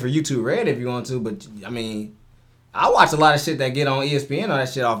can pay for YouTube Red if you want to, but I watch a lot of shit that get on ESPN or that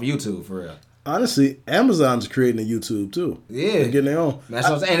shit off YouTube, for real. Honestly, Amazon's creating a YouTube too. Yeah, they're getting their own. That's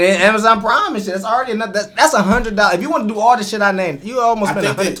what I'm saying. And then Amazon Prime and shit. That's already enough. That's $100. If you want to do all the shit I named, you almost spend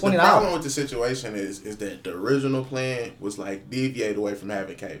 $120. The problem with the situation is that the original plan was like deviate away from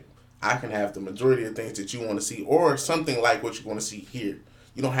having cable. I can have the majority of things that you want to see, or something like what you want to see here.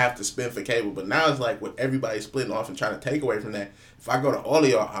 You don't have to spend for cable. But now it's like with everybody splitting off and trying to take away from that. If I go to all of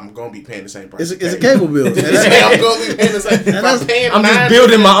y'all, I'm going to be paying the same price. It's a cable bill. I'm going to be paying the same. I'm just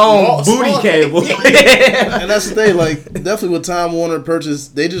building my own booty cable. And that's the thing. Like, definitely with Time Warner purchase,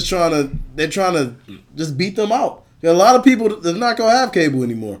 they're trying to just beat them out. A lot of people that's not going to have cable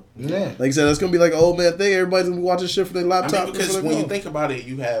anymore. Yeah. Like I said, that's going to be like an old man thing. Everybody's going to be watching shit for their laptop. Because when you think about it,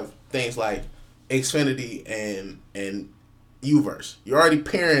 you have things like Xfinity and Uverse. You're already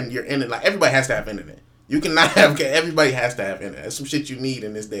pairing your internet. Like, everybody has to have internet. You cannot have cable. Everybody has to have internet. That's some shit you need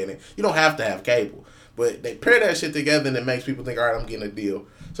in this day and age. You don't have to have cable. But they pair that shit together and it makes people think, all right, I'm getting a deal.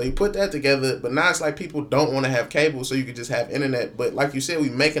 So you put that together, but now it's like people don't want to have cable, so you can just have internet. But like you said,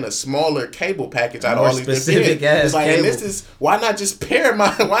 we're making a smaller cable package out of all these specific ass it's like, cable. And this is, why not just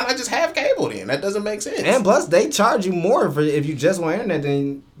have cable then? That doesn't make sense. And plus, they charge you more for if you just want internet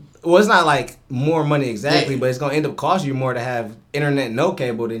than... Well, it's not like more money exactly, but it's going to end up costing you more to have internet no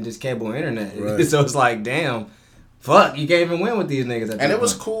cable than just cable and internet. Right. So it's like, damn, fuck, you can't even win with these niggas. And it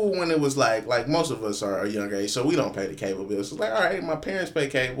was cool when it was like most of us are a younger age, so we don't pay the cable bill. So it's like, all right, my parents pay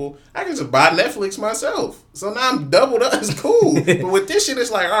cable. I can just buy Netflix myself. So now I'm doubled up. It's cool. But with this shit,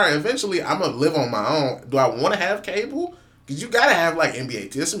 it's like, all right, eventually I'm going to live on my own. Do I want to have cable? Because you gotta have like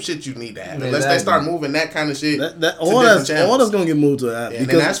NBA. There's some shit you need to have. Yeah, Unless they start moving that kind of shit. All that's gonna get moved to an app. And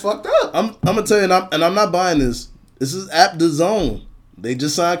then that's fucked up. I'm gonna tell you, and I'm not buying this. This is app DAZN. They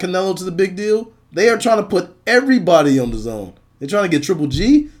just signed Canelo to the big deal. They are trying to put everybody on DAZN. They're trying to get Triple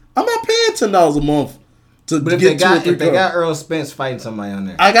G. I'm not paying $10 a month to But get if they got Earl Spence fighting somebody on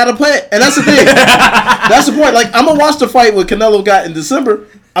there, I gotta pay it, and that's the thing. That's the point. Like, I'm gonna watch the fight what Canelo got in December.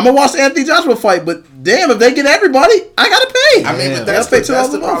 I'm gonna watch the Anthony Joshua fight, but damn, if they get everybody, I gotta pay. I mean, but that's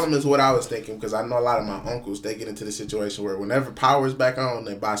the problem is what I was thinking, because I know a lot of my uncles, they get into the situation where whenever Power's back on,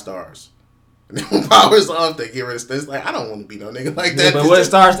 they buy Stars. And then when Power's off, they get rid of Stars. It's like, I don't want to be no nigga like that. Yeah, but what if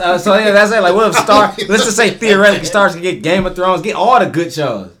Stars? So yeah, that's it. Like, what if Stars? Let's just say theoretically, Stars can get Game of Thrones, get all the good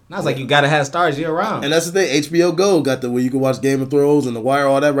shows. And I was like, you gotta have Stars year round. And that's the thing. HBO Go got the where you can watch Game of Thrones and The Wire,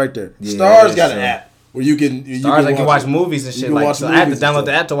 all that right there. Yeah, Stars got an app where you can watch movies and shit. Like, so I had to download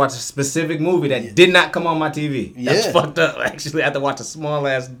the app to watch a specific movie that did not come on my TV. That's fucked up. Actually, I had to watch a small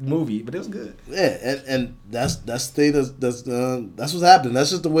ass movie, but it was good. Yeah, and that's the thing that's what's happening.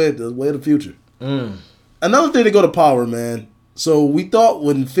 That's just the way of the future. Another thing to go to Power, man. So we thought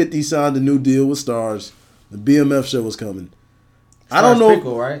when 50 signed a new deal with Stars, the BMF show was coming. I don't know.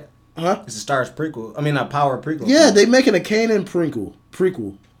 Prequel, right? Huh? It's a Stars prequel. I mean, a Power prequel. Yeah, they making a Kanan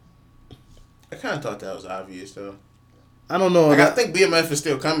prequel. I kind of thought that was obvious, though. I don't know. Like, I think BMF is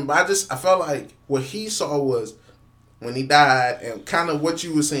still coming, but I felt like what he saw was when he died, and kind of what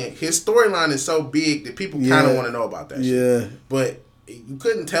you were saying. His storyline is so big that people kind of want to know about that shit. But you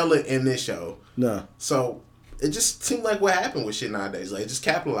couldn't tell it in this show. No. So it just seemed like what happened with shit nowadays. Like, just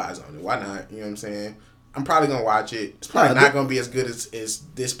capitalize on it. Why not? You know what I'm saying? I'm probably gonna watch it. It's probably not gonna be as good as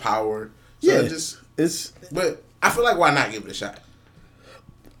this Power. So but I feel like why not give it a shot?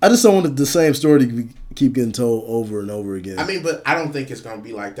 I just don't want the same story to keep getting told over and over again. I mean, but I don't think it's gonna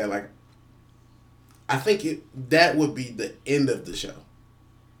be like that. Like, I think that would be the end of the show.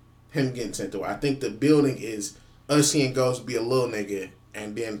 Him getting sent away. I think the building is us seeing Ghost be a little nigga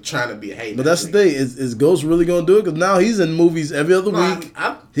and then trying to be a hater. But that's the thing. Is Ghost really going to do it? Because now he's in movies every other week.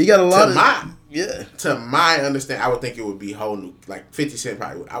 He got a lot of... To my understanding, I would think it would be whole new... Like, 50 Cent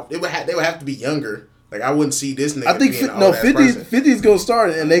probably would. They would have to be younger. Like, I wouldn't see this nigga I think 50's going to start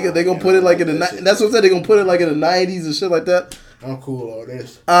it. And they're going to put it like in the... That's what I said. They're going to put it like in the 90s and shit like that. I'm cool on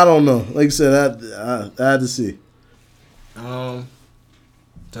this. I don't know. Like I said, I had to see. That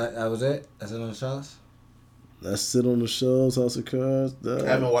was it? That's it on the shows? That's it on the shows, House of Cards. I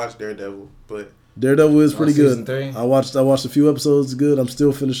haven't watched Daredevil, but Daredevil is pretty good. Season 3? I watched a few episodes. Good. I'm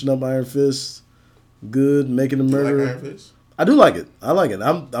still finishing up Iron Fist. Good. Making the Murderer. You like Iron Fist? I do like it. I like it.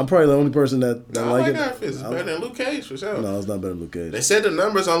 I'm probably the only person that like it. I like Iron Fist. It's better than Luke Cage for sure. No, it's not better than Luke Cage. They said the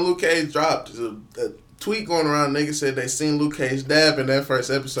numbers on Luke Cage dropped. There's a tweet going around. Niggas said they seen Luke Cage dab in that first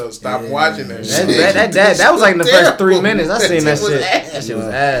episode. Stop watching that shit. That was like in the first 3 minutes. I seen that shit. That shit was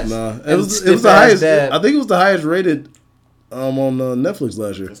ass. Nah, it was the highest. I think it was the highest rated on Netflix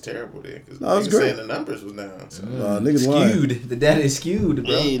last year. It's terrible then. No, it's great. Saying the numbers was down. So. Niggas lying. Skewed. The data is skewed,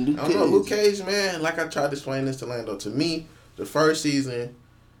 bro. I don't know. Luke Cage, man. Like I tried to explain this to Lando. To me, the first season,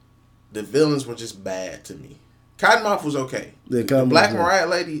 the villains were just bad to me. Cottonmouth was okay. Yeah, the Black Mariah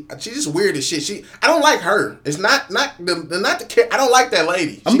lady, she's just weird as shit. I don't like her. It's not the I don't like that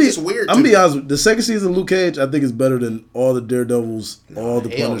lady. She's just weird. I'm gonna be honest with you. The second season of Luke Cage, I think is better than all the Daredevils, all the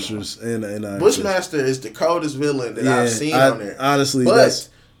Punishers, and Bushmaster is the coldest villain that I've seen on there. Honestly, but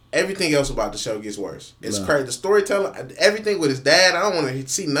everything else about the show gets worse. It's crazy. The storytelling, everything with his dad. I don't want to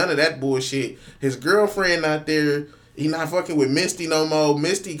see none of that bullshit. His girlfriend not there. He not fucking with Misty no more.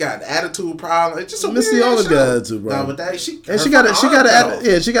 Misty got attitude problem. It's just a Misty weird always show. got attitude problem. No, but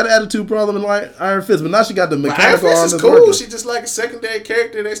she got an attitude problem in like Iron Fist, but now she got the mechanical arm. Iron Fist is cool. She just like a secondary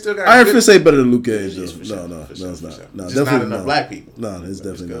character. They still got Iron Fist ain't better than Luke Cage though. No, it's not. No, definitely not enough black people. No, it's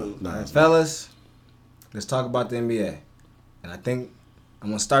definitely not. Right, fellas, let's talk about the NBA. And I think I'm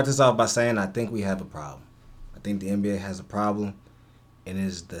gonna start this off by saying I think we have a problem. I think the NBA has a problem,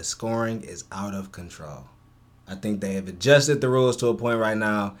 and the scoring is out of control. I think they have adjusted the rules to a point right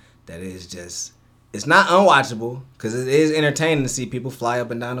now that it's not unwatchable because it is entertaining to see people fly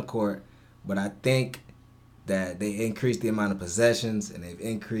up and down the court. But I think that they increased the amount of possessions and they've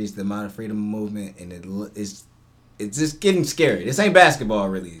increased the amount of freedom of movement, and it's just getting scary. This ain't basketball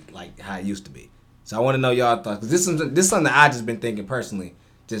really like how it used to be. So I want to know y'all thoughts, because this is something that I just been thinking personally,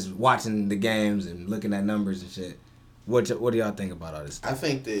 just watching the games and looking at numbers and shit. What do y'all think about all this stuff? I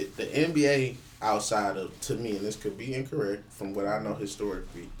think that the NBA, outside of, to me, and this could be incorrect from what I know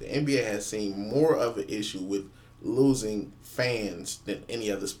historically, the NBA has seen more of an issue with losing fans than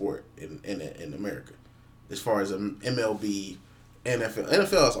any other sport in America. As far as MLB, NFL.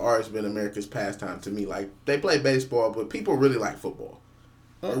 NFL has always been America's pastime to me. Like, they play baseball, but people really like football.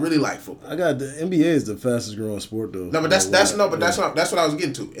 I really like football. I got the NBA is the fastest growing sport though. No, but that's what I was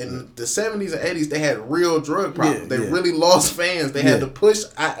getting to. In the 70s and 80s, they had real drug problems. They really lost fans. They had to push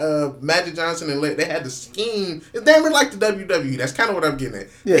Magic Johnson and they had to scheme. It's damn near like the WWE. That's kind of what I'm getting at.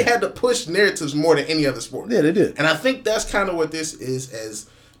 Yeah. They had to push narratives more than any other sport. Yeah, they did. And I think that's kind of what this is. As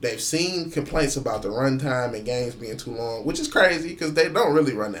they've seen complaints about the runtime and games being too long, which is crazy because they don't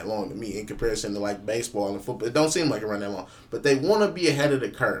really run that long to me in comparison to like baseball and football. It don't seem like it run that long. But they want to be ahead of the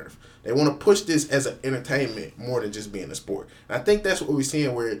curve. They want to push this as an entertainment more than just being a sport. And I think that's what we're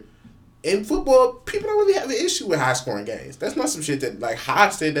seeing where in football, people don't really have an issue with high-scoring games. That's not some shit that, like,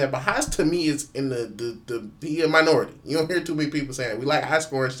 Haas said that, but Haas, to me, is in the minority. You don't hear too many people saying, we like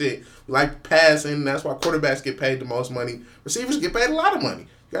high-scoring shit. We like passing. That's why quarterbacks get paid the most money. Receivers get paid a lot of money.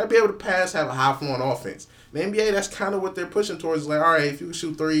 You got to be able to pass, have a high-flowing offense. The NBA, that's kind of what they're pushing towards. It's like, all right, if you can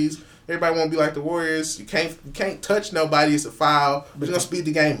shoot threes, everybody want to be like the Warriors. You can't touch nobody. It's a foul. But you're going to speed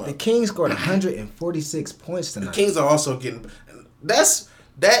the game up. The Kings scored 146 points tonight. The Kings are also getting...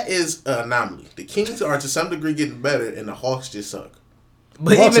 That is an anomaly. The Kings are to some degree getting better, and the Hawks just suck.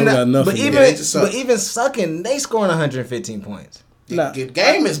 But even sucking, they scoring 115 points. The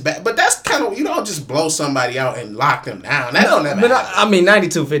game is bad, but that's kind of, you don't just blow somebody out and lock them down. That don't ever happen. I mean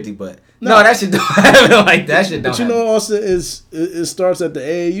 92-50, but no, that shit don't happen like that. Shit don't. But you know, also it starts at the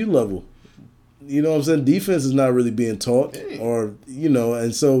AAU level. You know what I'm saying? Defense is not really being taught, or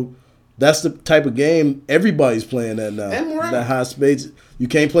and so that's the type of game everybody's playing at now. That high space. You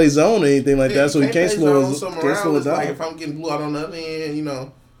can't play zone or anything like that, so you can't slow it down. Like if I'm getting blew out on the other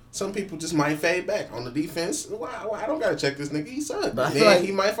end, some people just might fade back on the defense. Why I don't gotta check this nigga. He sucked. But I feel like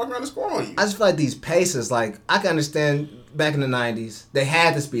he might fuck around and score on you. I just feel like these paces, like I can understand back in the 90s, they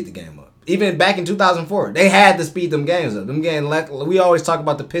had to speed the game up. Even back in 2004, they had to speed them games up. We always talk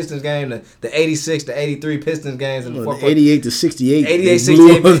about the Pistons game, the 86 to 83 Pistons games, and the 88 to 68. 88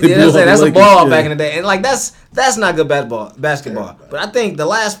 68. That's a ball back in the day, and like that's not good basketball. But I think the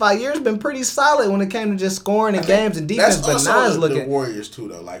last 5 years have been pretty solid when it came to just scoring in games and defense. That's but also the Warriors too,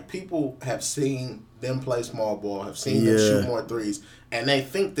 though. Like people have seen them play small ball, have seen them shoot more threes. And they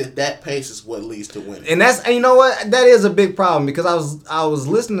think that pace is what leads to winning. And you know what? That is a big problem because I was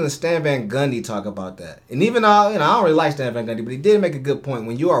listening to Stan Van Gundy talk about that. And even though I don't really like Stan Van Gundy, but he did make a good point.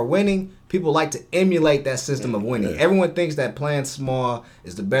 When you are winning, people like to emulate that system of winning. Yeah. Everyone thinks that playing small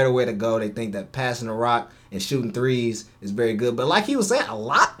is the better way to go. They think that passing the rock and shooting threes is very good. But like he was saying,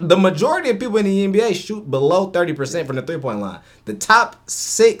 the majority of people in the NBA shoot below 30% from the three-point line. The top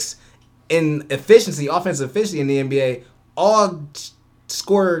 6 in efficiency, offensive efficiency in the NBA, all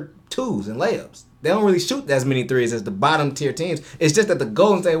score twos and layups. They don't really shoot as many threes as the bottom tier teams. It's just that the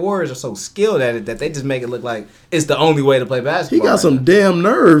Golden State Warriors are so skilled at it that they just make it look like it's the only way to play basketball. He got some damn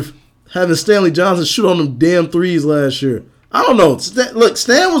nerve having Stanley Johnson shoot on them damn threes last year. I don't know. Look,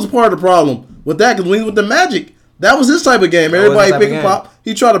 Stan was a part of the problem with that because when he was with the Magic, that was his type of game. Everybody pick and pop.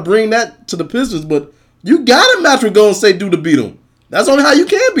 He tried to bring that to the Pistons, but you got to match what Golden State do to beat them. That's only how you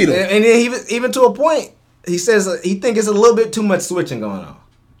can beat them. And even to a point, he says he thinks it's a little bit too much switching going on.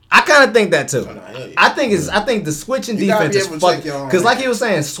 I kind of think that too. I think the switching defense is fucking because, like he was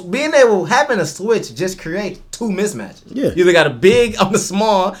saying, having a switch just creates two mismatches. Yeah, you either got a big on the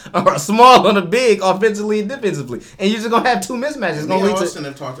small or a small on the big, offensively and defensively, and you're just gonna have two mismatches. Me and Austin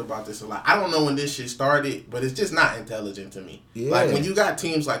have talked about this a lot. I don't know when this shit started, but it's just not intelligent to me. Yeah. Like when you got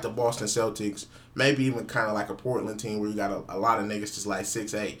teams like the Boston Celtics, maybe even kind of like a Portland team where you got a lot of niggas just like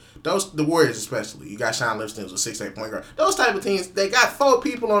 6'8". The Warriors especially. You got Sean Livingston with 6'8" point guard. Those type of teams, they got 4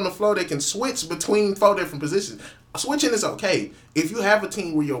 people on the floor that can switch between 4 different positions. Switching is okay. If you have a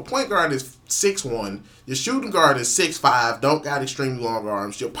team where your point guard is 6'1", your shooting guard is 6'5", don't got extremely long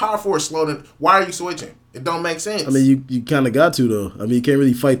arms, your power forward is slow, then why are you switching? It don't make sense. I mean, you kind of got to, though. I mean, you can't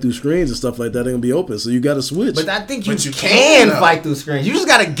really fight through screens and stuff like that. They're going to be open, so you got to switch. But I think you can fight through screens. You just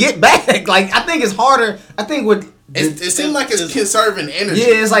got to get back. Like, I think it's harder. I think it seems like it's conserving energy.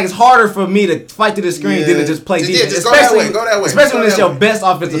 Yeah, it's like it's harder for me to fight through the screen than to just play defense. Just go that way. Especially when it's your best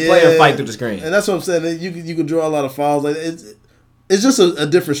offensive player fight through the screen. And that's what I'm saying. You can draw a lot of fouls. Like it's just a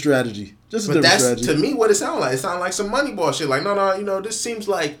different strategy. Just a different strategy. To me, what it sounds like. It sounds like some Moneyball shit. Like, no, this seems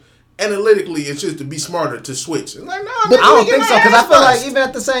like analytically, it's just to be smarter to switch. It's like, no, I don't think so because I feel like even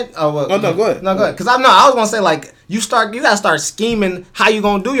at the same. Oh, well, no, go ahead. No, go ahead. Because I was gonna say like you gotta start scheming how you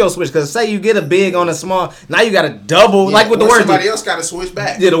gonna do your switch. Because say you get a big on a small, now you gotta double like with the Warriors. Somebody else gotta switch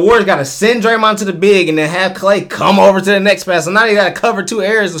back. Yeah, the Warriors gotta send Draymond to the big and then have Clay come over to the next pass. So now you gotta cover 2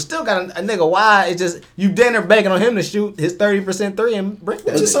 areas. But still got a nigga wide. It's just you dinner banking on him to shoot his 30% three and break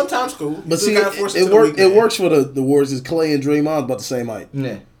that. Which is sometimes cool. But see, it works for the Warriors. Is Clay and Draymond about the same height?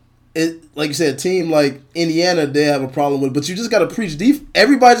 Yeah. It like you said, a team like Indiana, they have a problem with. But you just got to preach defense.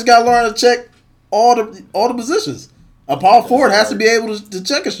 Everybody just got to learn to check all the positions. A power forward has to be able to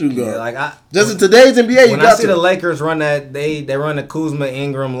check a shooting guard. Yeah, like just in today's NBA, when I see the Lakers run that, they run the Kuzma,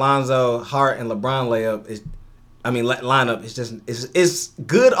 Ingram, Lonzo, Hart, and LeBron lineup. It's just it's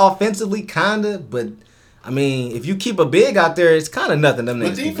good offensively, kinda, but I mean, if you keep a big out there, it's kind of nothing. Them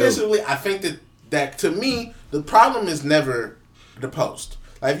but defensively, I think that to me, the problem is never the post.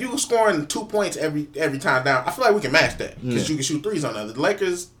 Like if you were scoring 2 points every time down, I feel like we can match that because you can shoot threes on the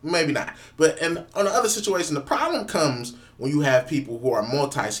Lakers, maybe not. But on the other situation, the problem comes when you have people who are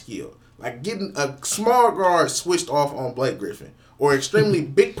multi-skilled, like getting a small guard switched off on Blake Griffin or extremely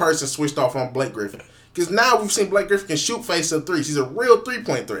big person switched off on Blake Griffin. Because now we've seen Blake Griffin can shoot face-up threes. He's a real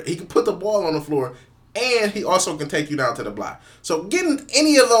 3-point threat. He can put the ball on the floor. And he also can take you down to the block. So getting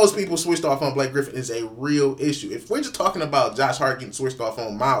any of those people switched off on Blake Griffin is a real issue. If we're just talking about Josh Hart getting switched off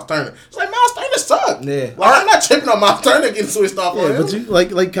on Miles Turner, it's like Miles Turner sucked. Yeah. Like, I'm not tripping on Miles Turner getting switched off on him. But you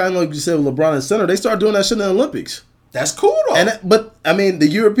like kind of like you said with LeBron and center, they started doing that shit in the Olympics. That's cool though. But I mean, the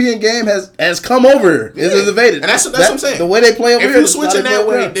European game has come over. Yeah. It's invaded. And that's what I'm saying. The way they play over if here. If you switch it that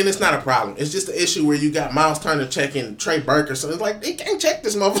way, there. then it's not a problem. It's just the issue where you got Miles Turner checking Trey Burke or something. It's like, they can't check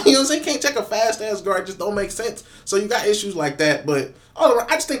this motherfucker. You know what I'm saying? They can't check a fast-ass guard. It just don't make sense. So you got issues like that. But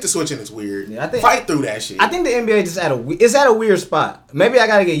I just think the switching is weird. Yeah, fight through that shit. I think the NBA just it's at a weird spot. Maybe I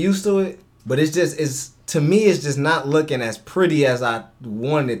got to get used to it. But to me, it's just not looking as pretty as I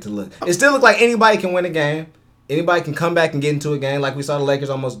wanted it to look. It still looks like anybody can win a game. Anybody can come back and get into a game. Like we saw the Lakers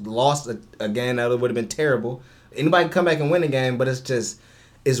almost lost a game that would have been terrible. Anybody can come back and win a game, but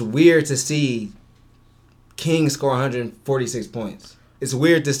it's weird to see Kings score 146 points. It's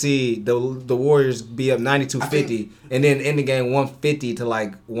weird to see the Warriors be up 92-50 and then end the game 150 to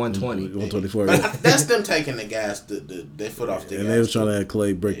like 120. 124. That's them taking the gas, their foot off the gas. And they was trying to have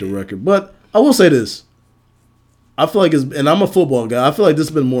Clay break the record. But I will say this. I feel like and I'm a football guy, I feel like this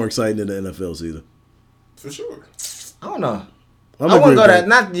has been more exciting than the NFL season. For sure. I don't know. I wouldn't go that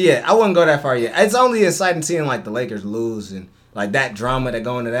not yet. I wouldn't go that far yet. It's only exciting seeing like the Lakers lose and like that drama that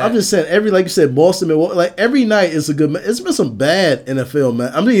go into that. I'm just saying like you said, Boston, Milwaukee, like every night is a good. It's been some bad NFL,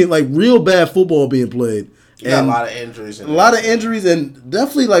 man. I mean, like real bad football being played. You got a lot of injuries. And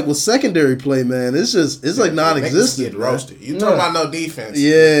definitely like with secondary play, man. It's like non-existent. Roasted. You talking about no defense?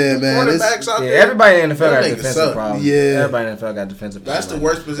 Yeah, man. Quarterbacks out there. Everybody in the NFL got defensive problems. Yeah, everybody in the NFL got defensive problems. That's the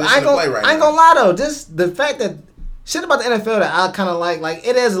worst position to play right now. I ain't gonna lie though, just the fact that shit about the NFL that I kind of like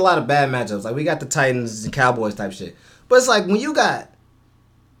it has a lot of bad matchups. Like we got the Titans and Cowboys type shit, but it's like when you got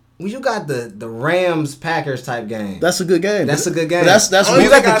the Rams Packers type game. That's a good game. That's a good game. That's when you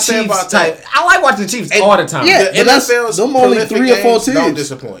got the Chiefs type. I like watching the Chiefs all the time. Yeah, but that's them only 3 or 4 teams. Don't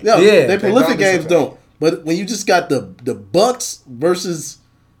disappoint. Yeah, they prolific games don't. But when you just got the Bucks versus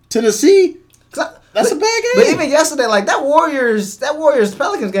Tennessee, that's a bad game. But even yesterday, like that Warriors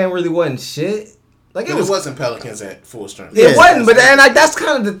Pelicans game really wasn't shit. Like it wasn't Pelicans at full strength. It wasn't, but then like that's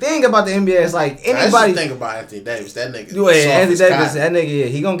kind of the thing about the NBA. It's like anybody think about Anthony Davis. That nigga. Yeah, Anthony Davis. That nigga.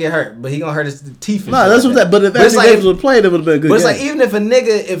 He gonna get hurt, but he gonna hurt his teeth. Nah, that's what that. But if Anthony Davis would play, it would have been a good. But it's like even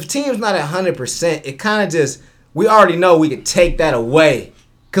if team's not at 100%, it kind of just we already know we could take that away.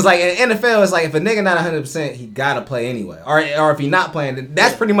 Cause like in NFL, it's like if a nigga not 100%, he gotta play anyway. Or if he not playing, then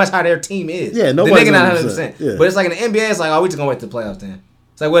that's pretty much how their team is. Yeah, the nigga not 100%. Yeah. But it's like in the NBA, it's like we just gonna wait till the playoffs then.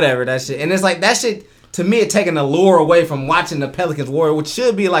 It's like whatever that shit, and it's like that shit. To me, it taking the lure away from watching the Pelicans Warriors, which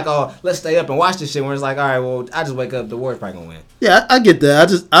should be like, oh, let's stay up and watch this shit. Where it's like, all right, well, I just wake up, the Warriors probably gonna win. Yeah, I get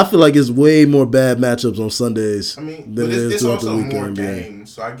that. I feel like it's way more bad matchups on Sundays. I mean, but it's also more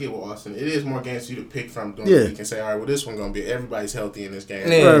games. So I get what Austin. It is more games for you to pick from during the week and say, all right, well, this one gonna be everybody's healthy in this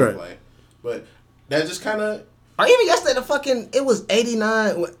game. Yeah. Right. But that just kind of. Or even yesterday, it was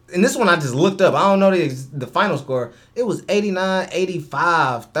 89. And this one I just looked up. I don't know the final score. It was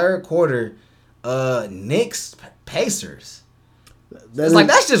 89-85, third quarter. Knicks Pacers.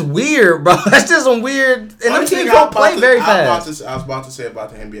 That's just weird, bro. That's just some weird. And them teams don't play very fast. I was about to say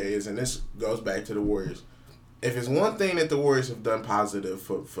about the NBA is, and this goes back to the Warriors. If it's one thing that the Warriors have done positive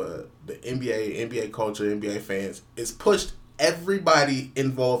for the NBA culture, NBA fans, it's pushed everybody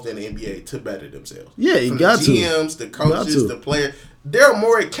involved in the NBA to better themselves. Yeah, you From got the to. GMs, the coaches, the players. Daryl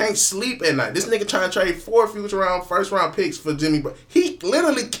Morey can't sleep at night. This nigga trying to trade 4 first round picks for Jimmy Butler. He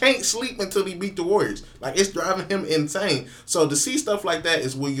literally can't sleep until he beat the Warriors. Like, it's driving him insane. So to see stuff like that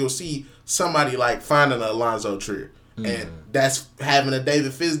is where you'll see somebody like finding an Alonzo Trier. And that's having a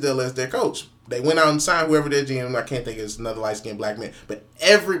David Fizdale as their coach. They went out and signed whoever their GM. I can't think it's another light skinned black man. But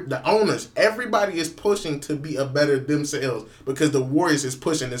the owners, everybody is pushing to be a better themselves because the Warriors is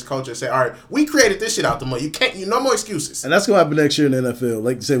pushing this culture and say, all right, we created this shit out the mud. No more excuses. And that's gonna happen next year in the NFL.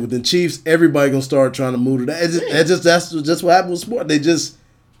 Like you said, with the Chiefs, everybody gonna start trying to move to that. That's just what happened with sport. They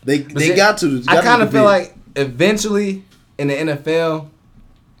got to. I kind of feel like eventually in the NFL,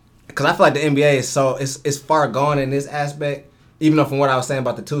 because I feel like the NBA is far gone in this aspect. Even though from what I was saying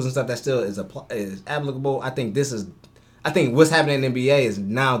about the tools and stuff, that still is applicable. I think what's happening in the NBA is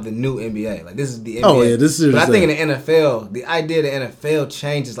now the new NBA. Like, this is the NBA. Oh yeah, this is. But I think in the NFL, the idea of the NFL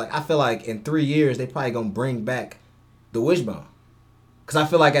changes. Like, I feel like in 3 years they probably gonna bring back the wishbone. Because I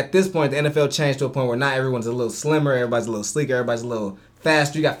feel like at this point the NFL changed to a point where not everyone's a little slimmer, everybody's a little sleeker, everybody's a little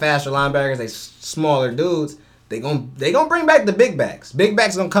faster. You got faster linebackers, they smaller dudes. They gonna bring back the big backs. Big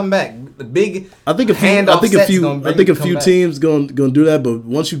backs gonna come back. The big I think a few teams gonna do that. But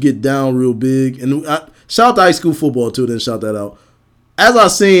once you get down real big, and shout out to high school football too. Then shout that out. As I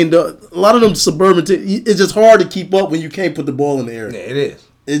was saying, a lot of them suburban teams, it's just hard to keep up when you can't put the ball in the air. Yeah, it is.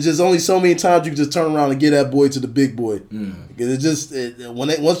 It's just only so many times you can just turn around and get that boy to the big boy. Because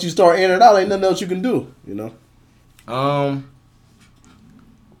once you start airing it out, ain't nothing else you can do. You know.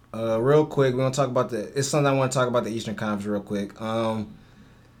 Real quick, we're gonna talk about it's something I want to talk about the Eastern Conference real quick. Don't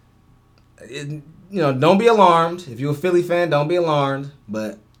be alarmed. If you're a Philly fan, don't be alarmed.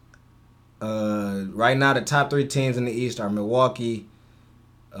 But right now, the top 3 teams in the East are Milwaukee,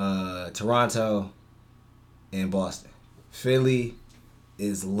 Toronto, and Boston. Philly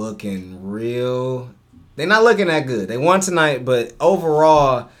is looking real. They're not looking that good. They won tonight, but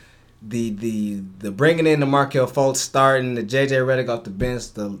overall, the bringing in the Markelle Fultz starting, the JJ Redick off the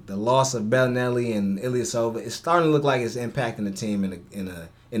bench, the loss of Bellinelli and Ilyasova, it's starting to look like it's impacting the team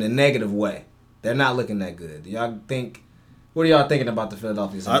in a negative way. They're not looking that good. Y'all think? What are y'all thinking about the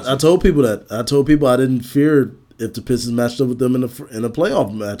Philadelphia 76ers? I told people that. I told people I didn't fear if the Pistons matched up with them in a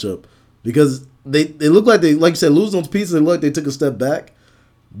playoff matchup because they look like you said, losing those pieces. They look like they took a step back.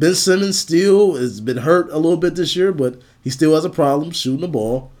 Ben Simmons still has been hurt a little bit this year, but he still has a problem shooting the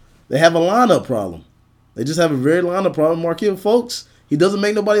ball. They have a lineup problem. They just have a very lineup problem. Markelle Fultz, he doesn't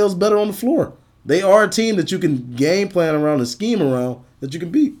make nobody else better on the floor. They are a team that you can game plan around and scheme around that you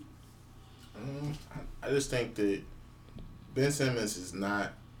can beat. I just think that Ben Simmons is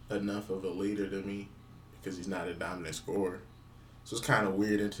not enough of a leader to me because he's not a dominant scorer. So it's kind of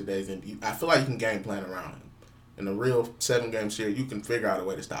weird in today's NBA. I feel like you can game plan around him. In a real 7-game series, you can figure out a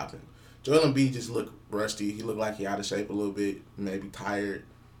way to stop him. Joel Embiid just looked rusty. He looked like he out of shape a little bit, maybe tired.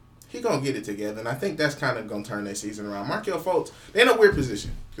 He gonna get it together, and I think that's kind of gonna turn their season around. Markelle Fultz, they're in a weird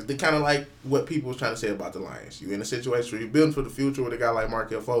position because they kind of like what people was trying to say about the Lions. You're in a situation where you're building for the future with a guy like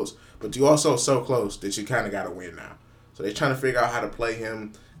Markelle Fultz, but you also so close that you kind of got to win now. So they're trying to figure out how to play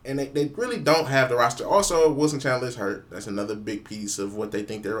him, and they really don't have the roster. Also, Wilson Chandler's hurt. That's another big piece of what they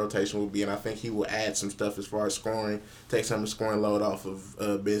think their rotation will be, and I think he will add some stuff as far as scoring, take some of the scoring load off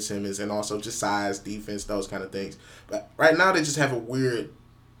of Ben Simmons, and also just size, defense, those kind of things. But right now, they just have a weird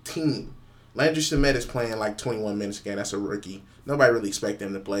team. Landry Shamet is playing like 21 minutes a game. That's a rookie. Nobody really expect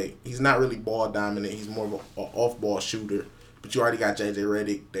him to play. He's not really ball dominant. He's more of an off-ball shooter. But you already got JJ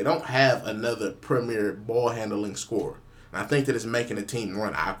Redick. They don't have another premier ball-handling scorer. And I think that it's making the team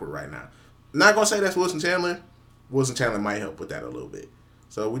run awkward right now. I'm not going to say that's Wilson Chandler. Wilson Chandler might help with that a little bit.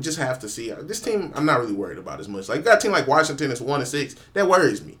 So we just have to see. This team, I'm not really worried about as much. Like, you got a team like Washington that's 1-6. That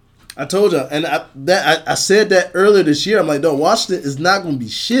worries me. I told you, and I said that earlier this year. I'm like, no, Washington is not going to be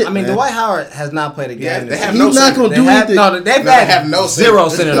shit. I mean, man. Dwight Howard has not played a game. Yeah, he's not going to do anything. No, they've had no zero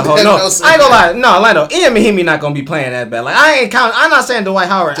center the whole. No, I ain't gonna lie. No, Orlando, Ian Mahimi not going to be playing that bad. Like, I'm not saying Dwight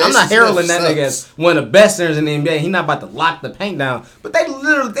Howard. I'm not heralding that nigga as one of the best centers in the NBA. He's not about to lock the paint down. But they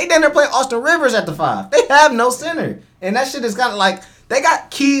down there playing Austin Rivers at the 5. They have no center, and that shit is kind of like they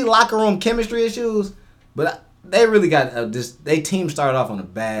got key locker room chemistry issues, but. They really got they team started off on a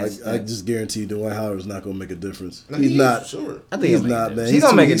bad. I just guarantee Dwight Howard is not going to make a difference. No, he's not. Sure. I think he's not, man. He's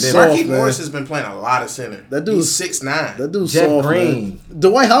going to make a difference. Marquise Morris has been playing a lot of center. That dude's 6'9". That dude's Jeff soft, Green. man.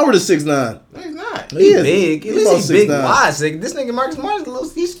 Dwight Howard is 6'9". No, he's not. He's big. At least he's big 6'9". wide. This nigga Marcus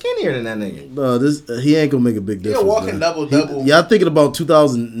Morris he's skinnier than that nigga. No, he ain't going to make a big difference. He's a walking double-double. Y'all thinking about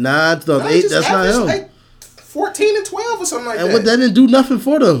 2009, 2008. That's not him. Like 14 and 12 or something like that. And that didn't do nothing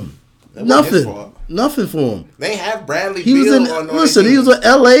for them. Nothing. Nothing for him. They have Bradley He was Beal in. on Listen, he was in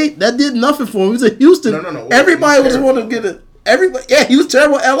L.A. That did nothing for him. He was in Houston. No. Everybody was wanting to get it. Everybody, yeah, he was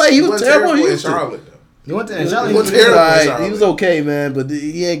terrible in L.A. He was terrible in Houston. Charlotte, though. He went to Charlotte. He was terrible in Charlotte. He was okay, man, but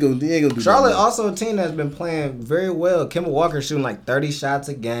he ain't gonna do Charlotte that. also a team that's been playing very well. Kemba Walker shooting like 30 shots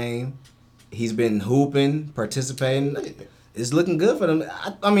a game. He's been hooping, participating. It's looking good for them.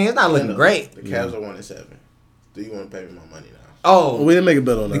 I mean, it's not looking great. The Cavs are 1-7. Do you want to pay me my money now? Well, we didn't make a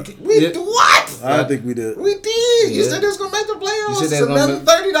bet on that. What? I don't think we did. We did. You said it was gonna make the playoffs. You said they It's was gonna another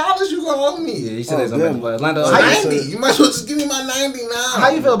 $30 you gonna owe me. Yeah, you said they was gonna make the playoffs. Lando, So how 90. You might as well just give me my 90 now.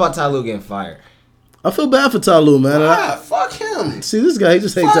 you feel about Ty Lue getting fired? I feel bad for Ty Lue, man. Fuck him. See, this guy, he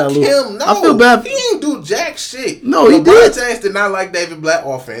just hates Ty Fuck Lue. him. No, I feel bad. He ain't do jack shit. No, he LeBron did. James did not like David Black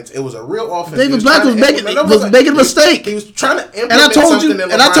offense. It was a real offense. David Black was making a mistake. He was trying to implement And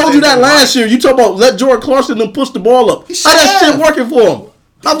I told you, that last year. You talk about let Jordan Clarkson them push the ball up. How that shit working for him?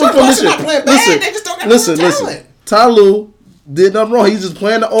 How Jordan Clarkson not playing bad. They just don't got talent. Ty Lue did nothing wrong. He's just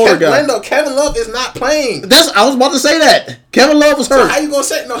playing the older guy. Kevin Love is not playing. I was about to say that. Kevin Love was hurt. So how you gonna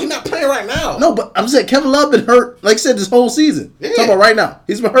say no? He's not playing right now. No, but I'm saying Kevin Love been hurt. Like I said, this whole season. Yeah. Talking about right now,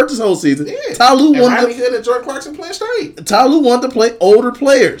 he's been hurt this whole season. Yeah. Ty Lue and wanted Rodney Hood and Jordan Clarkson playing straight. Ty Lue wanted to play older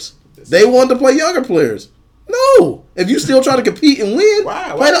players. They wanted to play younger players. No, if you still trying to compete and win,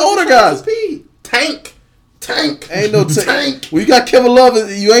 play the older guys. Tank. Ain't no tank. Well, you got Kevin Love.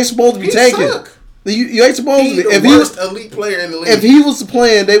 You ain't supposed to be tanking. Suck. You ain't supposed to be. If he was elite player in the league, if he was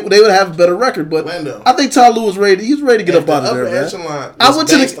playing, they would have a better record. But Lando. I think Ty Lue was ready. He was ready to get up out of there, man. I went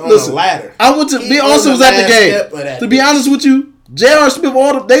to the ladder. I went to be Austin was at the game. To be honest with you, J.R. Smith,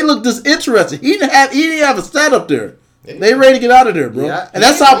 they looked disinterested. He didn't have a stat up there. They ready to get out of there, bro. Yeah, and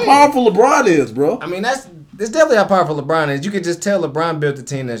that's how powerful LeBron is, bro. I mean, it's definitely how powerful LeBron is. You could just tell LeBron built a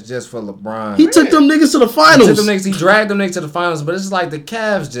team that's just for LeBron. He took them niggas to the finals. He dragged them niggas to the finals, but it's just like the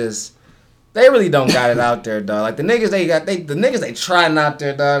Cavs just. They really don't got it out there, dog. Like the niggas they trying out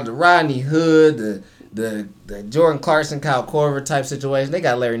there, dog. The Rodney Hood, the Jordan Clarkson, Kyle Korver type situation. They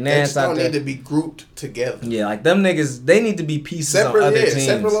got Larry Nance out there. They don't need to be grouped together. Yeah, like them niggas, they need to be pieces on other teams.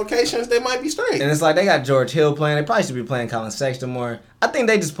 Separate locations, they might be straight. And it's like they got George Hill playing. They probably should be playing Colin Sexton more. I think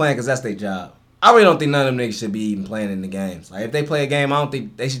they just playing because that's their job. I really don't think none of them niggas should be even playing in the games. Like if they play a game, I don't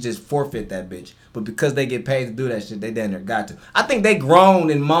think they should just forfeit that bitch. But because they get paid to do that shit, they damn near got to. I think they groan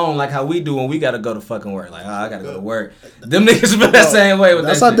and moan like how we do when we gotta go to fucking work. Like, I gotta go to work. Them niggas feel that same way with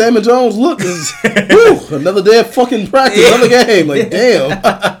that shit. That's how Damon Jones look. Another day of fucking practice, another game. Like,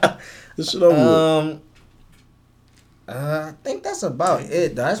 damn. This shit over with. I think that's about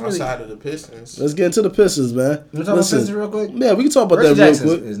it. That's really outside of the Pistons. Let's get into the Pistons, man. You talk about Pistons real quick? Yeah, we can talk about Reggie that real Jackson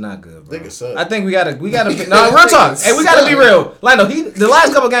quick. Is not good, bro. I think we gotta. No, real talk. Hey, we gotta be real. Lando, the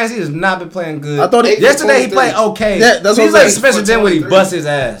last couple games he has not been playing good. I thought yesterday he played okay. Yeah, that's what he's like Spencer Dinwiddie bust his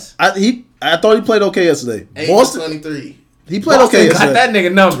ass. I thought he played okay yesterday. 8-23. He played okay yesterday. Got that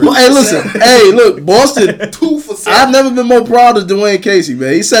nigga number. Well, hey, listen. Hey, look, Boston. 2 for 7. I've never been more proud of Dwayne Casey,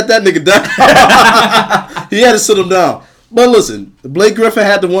 man. He sat that nigga down. He had to sit him down. But listen, Blake Griffin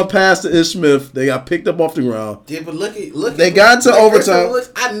had the one pass to Ish Smith. They got picked up off the ground. Yeah, but look. They got into overtime.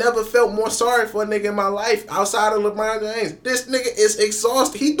 I never felt more sorry for a nigga in my life outside of LeBron James. This nigga is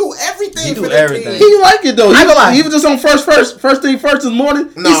exhausted. He do everything for the team. He like it though. He was just on first thing first in the morning.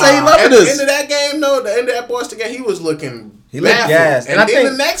 He said he loved this. At the end of that game, though, the end of that Boston game, he was looking. He looked gassed. And then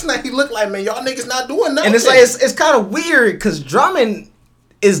the next night, he looked like, man, y'all niggas not doing nothing. And it's like it's kind of weird because Drummond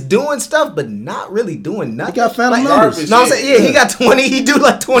is doing stuff, but not really doing nothing. He got phantom numbers. No, I'm saying, he got 20. He do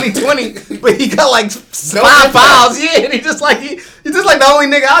like 20, but he got like 5 fouls. Yeah, and he's just like the only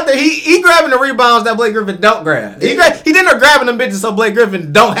nigga out there. He grabbing the rebounds that Blake Griffin don't grab. He didn't grabbing them bitches so Blake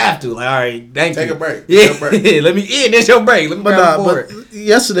Griffin don't have to. Like, all right, thank you. Take a break. Yeah, let me in. It's your break. Let me grab the board. But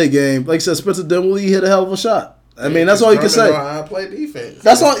yesterday game, like I said, Spencer Dinwiddie hit a hell of a shot. I mean, that's all you can say. I play defense.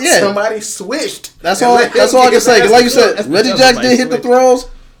 That's all. Yeah, somebody switched. That's all I can say. Like you said, Reggie Jackson didn't hit the throws.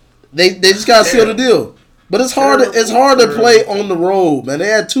 They just gotta seal the deal. But it's hard to play on the road, man. They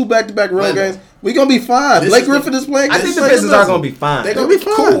had 2 back-to-back road games. We gonna be fine. Blake Griffin is playing. I think the Pistons are gonna be fine. They're gonna be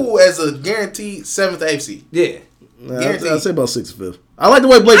cool as a guaranteed 7th AFC. Yeah. I'd say about 6th or 5th. I like the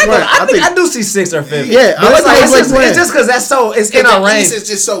way Blake playing. I do see 6th or 5th. Yeah, I like the way Blake playing. It's just because it's in our range. It's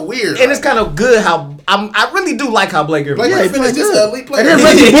just so weird, and it's kind of good how I really do like how Blake Griffin. Blake Griffin is just an elite player. And then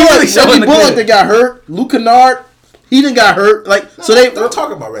Reggie Bullock that got hurt. Luke Kennard. He didn't got hurt. Don't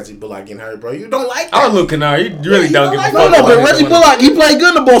talk about Reggie Bullock getting hurt, bro. You don't like that. Oh, Luke Kennard. You really don't give a fuck. No, but Reggie Bullock, he played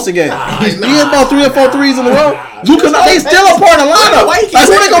good in the Boston game. He hit about 3 or 4 threes in a row. Luka, they still a part of the lineup. Like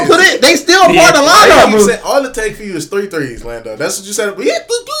who they gonna put in? They still a part of the lineup. All it take for you is 3 threes, Lando. That's what you said. We hit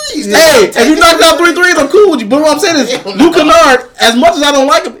 3 threes. Hey, if you knock down 3 threes, I'm cool with you. But what I'm saying is, Luka Kennard, as much as I don't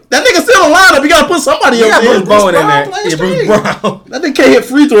like him, that nigga still in the lineup. You gotta put somebody else in. Bruce Bowen in there. Yeah, Bruce Brown. That nigga can't hit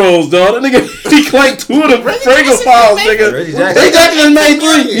free throws, dog. That nigga he clanked 2 of the Fragrance fouls, nigga. Reggie Jackson made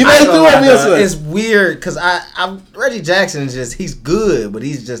 3. He made 2 of them. It's weird because Reggie Jackson is he's good, but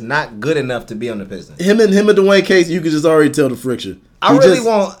he's just not good enough to be on the Pistons. Him and Dwayne Casey, you could just already tell the friction.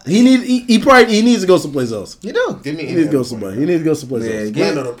 He needs to go someplace else. You do. He needs to go somewhere. He needs to go someplace else.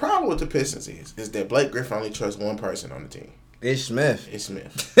 Lando, the problem with the Pistons is that Blake Griffin only trusts one person on the team. Ish Smith.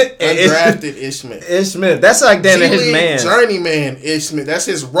 Undrafted Ish Smith. Ish Smith. That's like damn his man. Journeyman Ish Smith. That's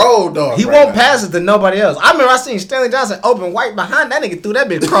his road dog. He won't pass it to nobody else. I remember I seen Stanley Johnson open white behind that nigga, threw that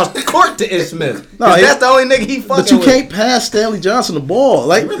bitch across the court to Ish Smith. No, that's the only nigga he fucking with. But you can't pass Stanley Johnson the ball.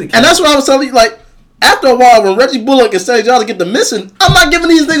 Like, really and that's what I was telling you. Like, after a while, when Reggie Bullock and Stanley Johnson get the missing, I'm not giving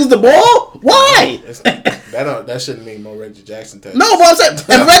these niggas the ball. Why? That shouldn't mean no Reggie Jackson touch. No, but I'm saying, if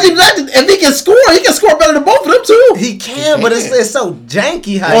Reggie Jackson, if he can score better than both of them too. He can, but it's so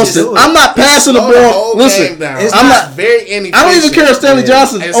janky how you do it. I'm not passing the ball. Listen, I'm not very inefficient. I don't even care if Stanley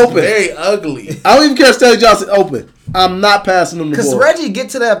Johnson's open. It's very ugly. I don't even care if Stanley Johnson open. I'm not passing him the ball. Because Reggie get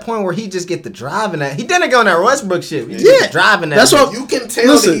to that point where he just get the driving that. He didn't go on that Westbrook shit. He just driving that. That's what you can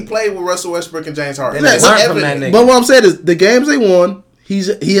tell that he played with Russell Westbrook and James Harden. Learn from that nigga. But what I'm saying is, the games they won, he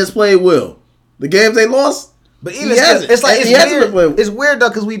has played well. The games they lost, but even it's weird though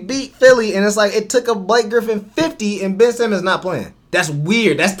because we beat Philly and it's like it took a Blake Griffin 50 and Ben Simmons not playing. That's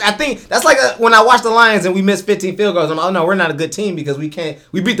weird. I think that's like when I watch the Lions and we miss 15 field goals. I'm like, oh no, we're not a good team because we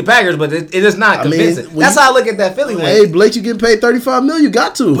beat the Packers, but it is not convincing. That's how I look at that Philly win. Hey, Blake, you getting paid $35 million? You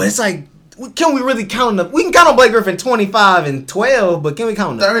got to. But it's like, can we really count on we can count on Blake Griffin 25 and 12, but can we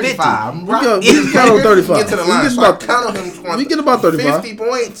count on 35? We can count on 35. Get to the line. Count on him. We get about 35.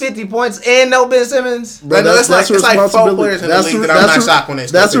 50 points and no Ben Simmons. Bro, that's it's like 4 players in the league that I'm not shocked when they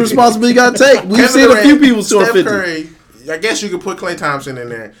score. That's the responsibility you got to take. We've seen a few people score 50. Curry, I guess you could put Klay Thompson in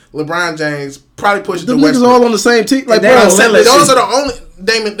there. LeBron James probably pushes the niggas Westbrook. all on the same team. Like, bro, those are the only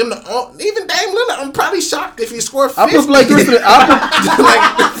even Dame Lillard. I'm probably shocked if he scored 50. I put Blake Griffin. I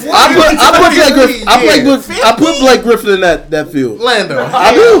put Blake Griffin in that field. Lando,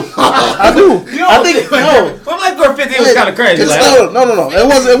 I do. I think Blake Griffin 50 was kind of crazy. No.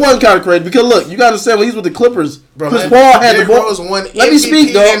 It wasn't kind of crazy because look, you got to understand when he's with the Clippers. Bro, Chris Paul had the ball. Let me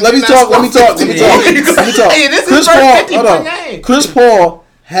speak, dog. Let me talk. Chris Paul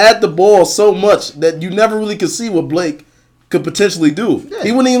had the ball so much that you never really could see what Blake could potentially do. Yeah.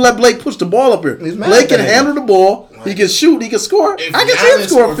 He wouldn't even let Blake push the ball up here. Blake can handle the ball. He can shoot. He can score. I can see him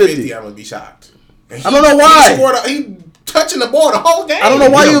score 50. I'm gonna be shocked. I don't know why. He touching the ball the whole game. I don't know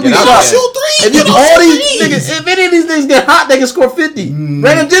why you'll be shocked. Shoot threes. If any of these niggas get hot, they can score 50.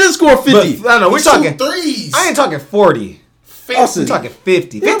 Brandon Jennings scored 50. But, I know we're talking threes. I ain't talking 40. Austin. We're talking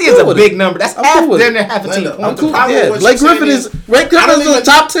 50. 50 is a big number. That's half a team. I'm cool. Blake Griffin is a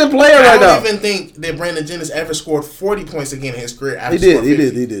top 10 player right now. I don't even think that Brandon Jennings ever scored 40 points again in his career. He did.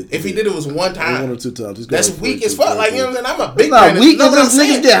 If he did, it was one time. 1 or 2 times. That's weak as fuck. Like, you know what I'm saying? I'm a big fan.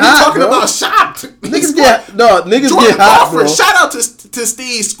 Niggas get hot. Talking about shot. Niggas get hot, bro. Shout out to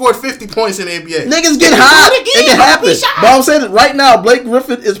Steve. Scored 50 points in the NBA. Niggas get hot. It can happen. But I'm saying that right now, Blake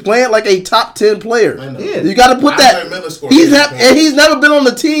Griffin is playing like a top 10 player. You got to put that. He's never been on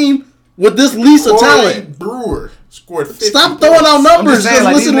the team with this least of talent. Brewer scored 50. Stop throwing out numbers. Just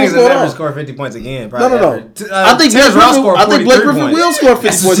listen to what's going on. Never score 50 points again. No. I think Blake Griffin will score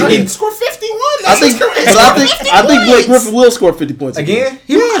 50 points again. He scored 51. I think Blake Griffin will score 50 points again.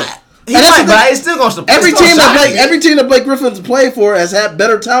 He might. But he's still going to. Every team that Blake Griffin's played for has had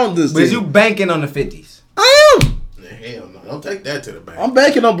better talent than this team. But you banking on the 50s? I am. Hell no. Don't take that to the bank. I'm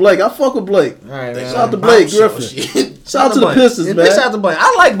banking on Blake. I fuck with Blake. All right, man. Shout out to Blake Griffin. Shout out to the Pistons, man. Shout out to Blake.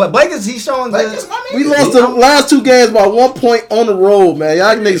 I like Blake. He's showing good. We lost the last 2 games by 1 point on the road, man.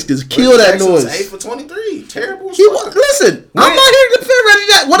 Y'all niggas just kill that noise. 8 for 23. Terrible. Listen, I'm not here to defend Reggie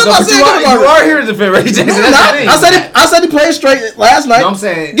Jackson. What am I saying about You are here to defend Reggie Jackson. I said he played straight last night. I'm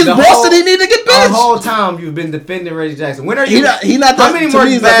saying against Boston, he needed to get benched. The whole time you've been defending Reggie Jackson. When are you? He not that. How many more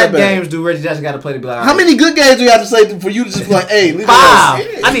bad games do Reggie Jackson got to play to be like? How many good games do you have to say for you to just be like, hey, 5.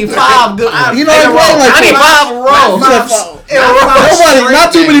 I need 5 good. You know what I'm I need 5 in a row. Nobody,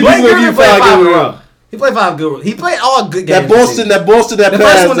 not too many people will give you 5 good in a row. He played 5 good. He played all good games. That Boston,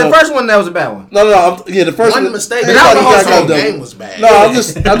 the first one that was a bad one. No. The first one. Mistake. The whole game was bad. No, I'm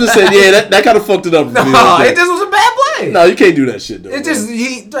just saying. Yeah, that kind of fucked it up. No, it just was a bad play. No, you can't do that shit though. It just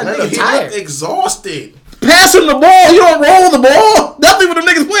he looked exhausted. Pass pass him the ball. You don't roll the ball. Definitely when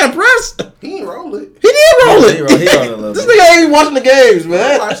the niggas playing press. He ain't roll it. He did roll it. He rolled a little This bit. nigga ain't even watching the games, I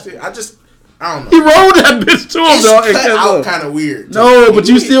man. watched it. I don't know. He rolled that bitch to him, It's dog. cut out kind of weird. No, but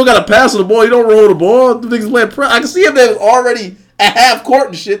you still got to pass the ball. You don't roll the ball. The niggas playing press. I can see if they was already at half court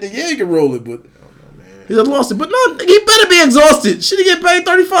and shit. Then yeah, you can roll it, but he just lost it. But no, he better be exhausted. Shit, he get paid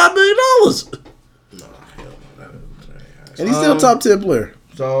 $35 million. No, hell no. And he's still a top 10 player.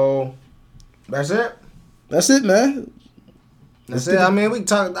 So that's it. That's it, man. That's it. I mean, we can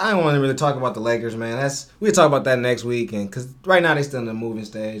talk. I don't want to really talk about the Lakers, man. We can talk about that next week, and because right now they still in the moving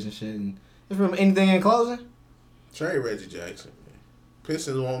stage and shit. And anything in closing? Trade Reggie Jackson. Man.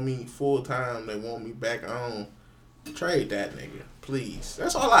 Pistons want me full time. They want me back on. Trade that nigga, please.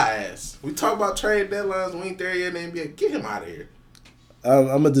 That's all I ask. We talk about trade deadlines. We ain't there yet in the NBA. Get him out of here. I'm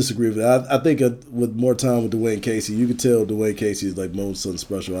going to disagree with that. I think with more time with Dwayne Casey, you could tell Dwayne Casey is like most something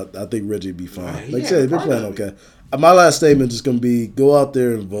special. I think Reggie would be fine. Right, Like I said, they're playing okay. My last statement is going to be go out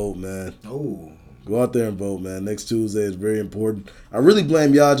there and vote, man. Oh. Go out there and vote, man. Next Tuesday is very important. I really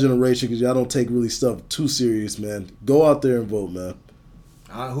blame y'all generation because y'all don't take really stuff too serious, man. Go out there and vote, man.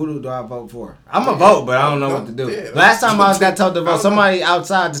 Who do I vote for? I'm going to vote, but I don't know what to do. Yeah, Last time I got told to vote, somebody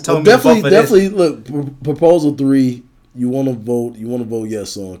outside just told me to vote for definitely, look, Proposal 3, you want to vote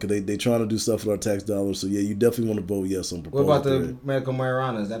yes on because they trying to do stuff with our tax dollars. So, yeah, you definitely want to vote yes on Proposal What about 3. the medical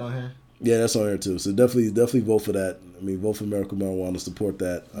marijuana? Is that on here? Yeah, that's on here too. So definitely vote for that. I mean, vote for medical marijuana. Support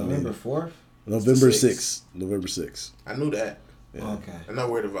that. November 4th? November Sixth. 6th. November 6th. I knew that. Yeah. Okay. I know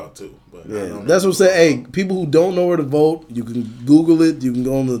where to vote too. But I Yeah, don't that's know. what I'm saying. Hey, people who don't know where to vote, you can Google it. You can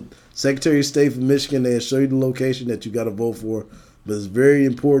go on the Secretary of State for Michigan. They'll show you the location that you got to vote for. But it's very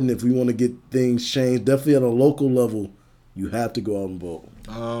important if we want to get things changed. Definitely at a local level, you have to go out and vote.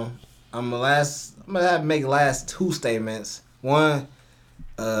 I'm gonna have to make the last two statements. One,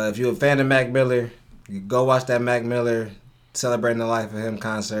 if you're a fan of Mac Miller, you go watch that Mac Miller Celebrating the Life of Him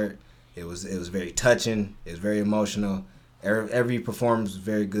concert. It was very touching. It was very emotional. Every performance was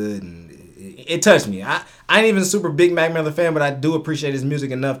very good, and it touched me. I ain't even a super big Mac Miller fan, but I do appreciate his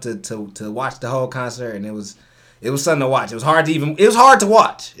music enough to watch the whole concert, and it was something to watch. It was hard to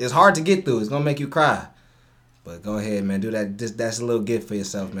watch. It's hard to get through. It's gonna make you cry. But go ahead, man. Do that. That's a little gift for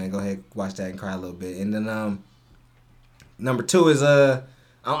yourself, man. Go ahead, watch that and cry a little bit. And then number 2 is there's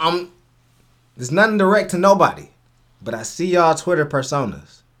nothing direct to nobody, but I see y'all Twitter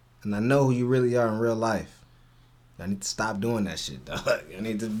personas, and I know who you really are in real life. I need to stop doing that shit, dog. I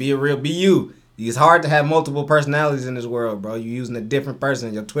need to be you. It's hard to have multiple personalities in this world, bro. You using a different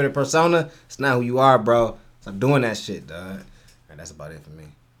person. Your Twitter persona, it's not who you are, bro. Stop doing that shit, dog. All right, that's about it for me.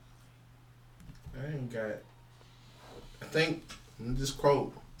 I think, let me just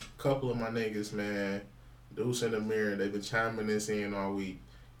quote a couple of my niggas, man. Deuce in the Mirror, they've been chiming this in all week.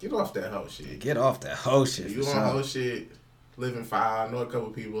 Get off that hoe shit. Get off that hoe shit. You on hoe shit, living foul. I know a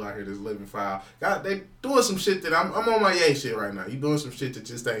couple people out here that's living foul. God, they doing some shit that I'm on my yay shit right now. You doing some shit that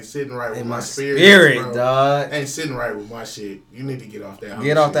just ain't sitting right with my spirit, bro. Dog. Ain't sitting right with my shit. You need to get off that hoe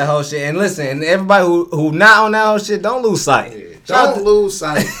Get off that whole shit. And listen, and everybody who not on that whole shit, don't lose sight. Yeah. Don't lose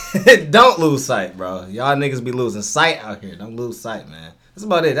sight. Don't lose sight, bro. Y'all niggas be losing sight out here. Don't lose sight, man. That's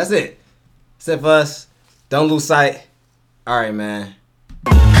about it. That's it. That's it for us. Don't lose sight. All right, man.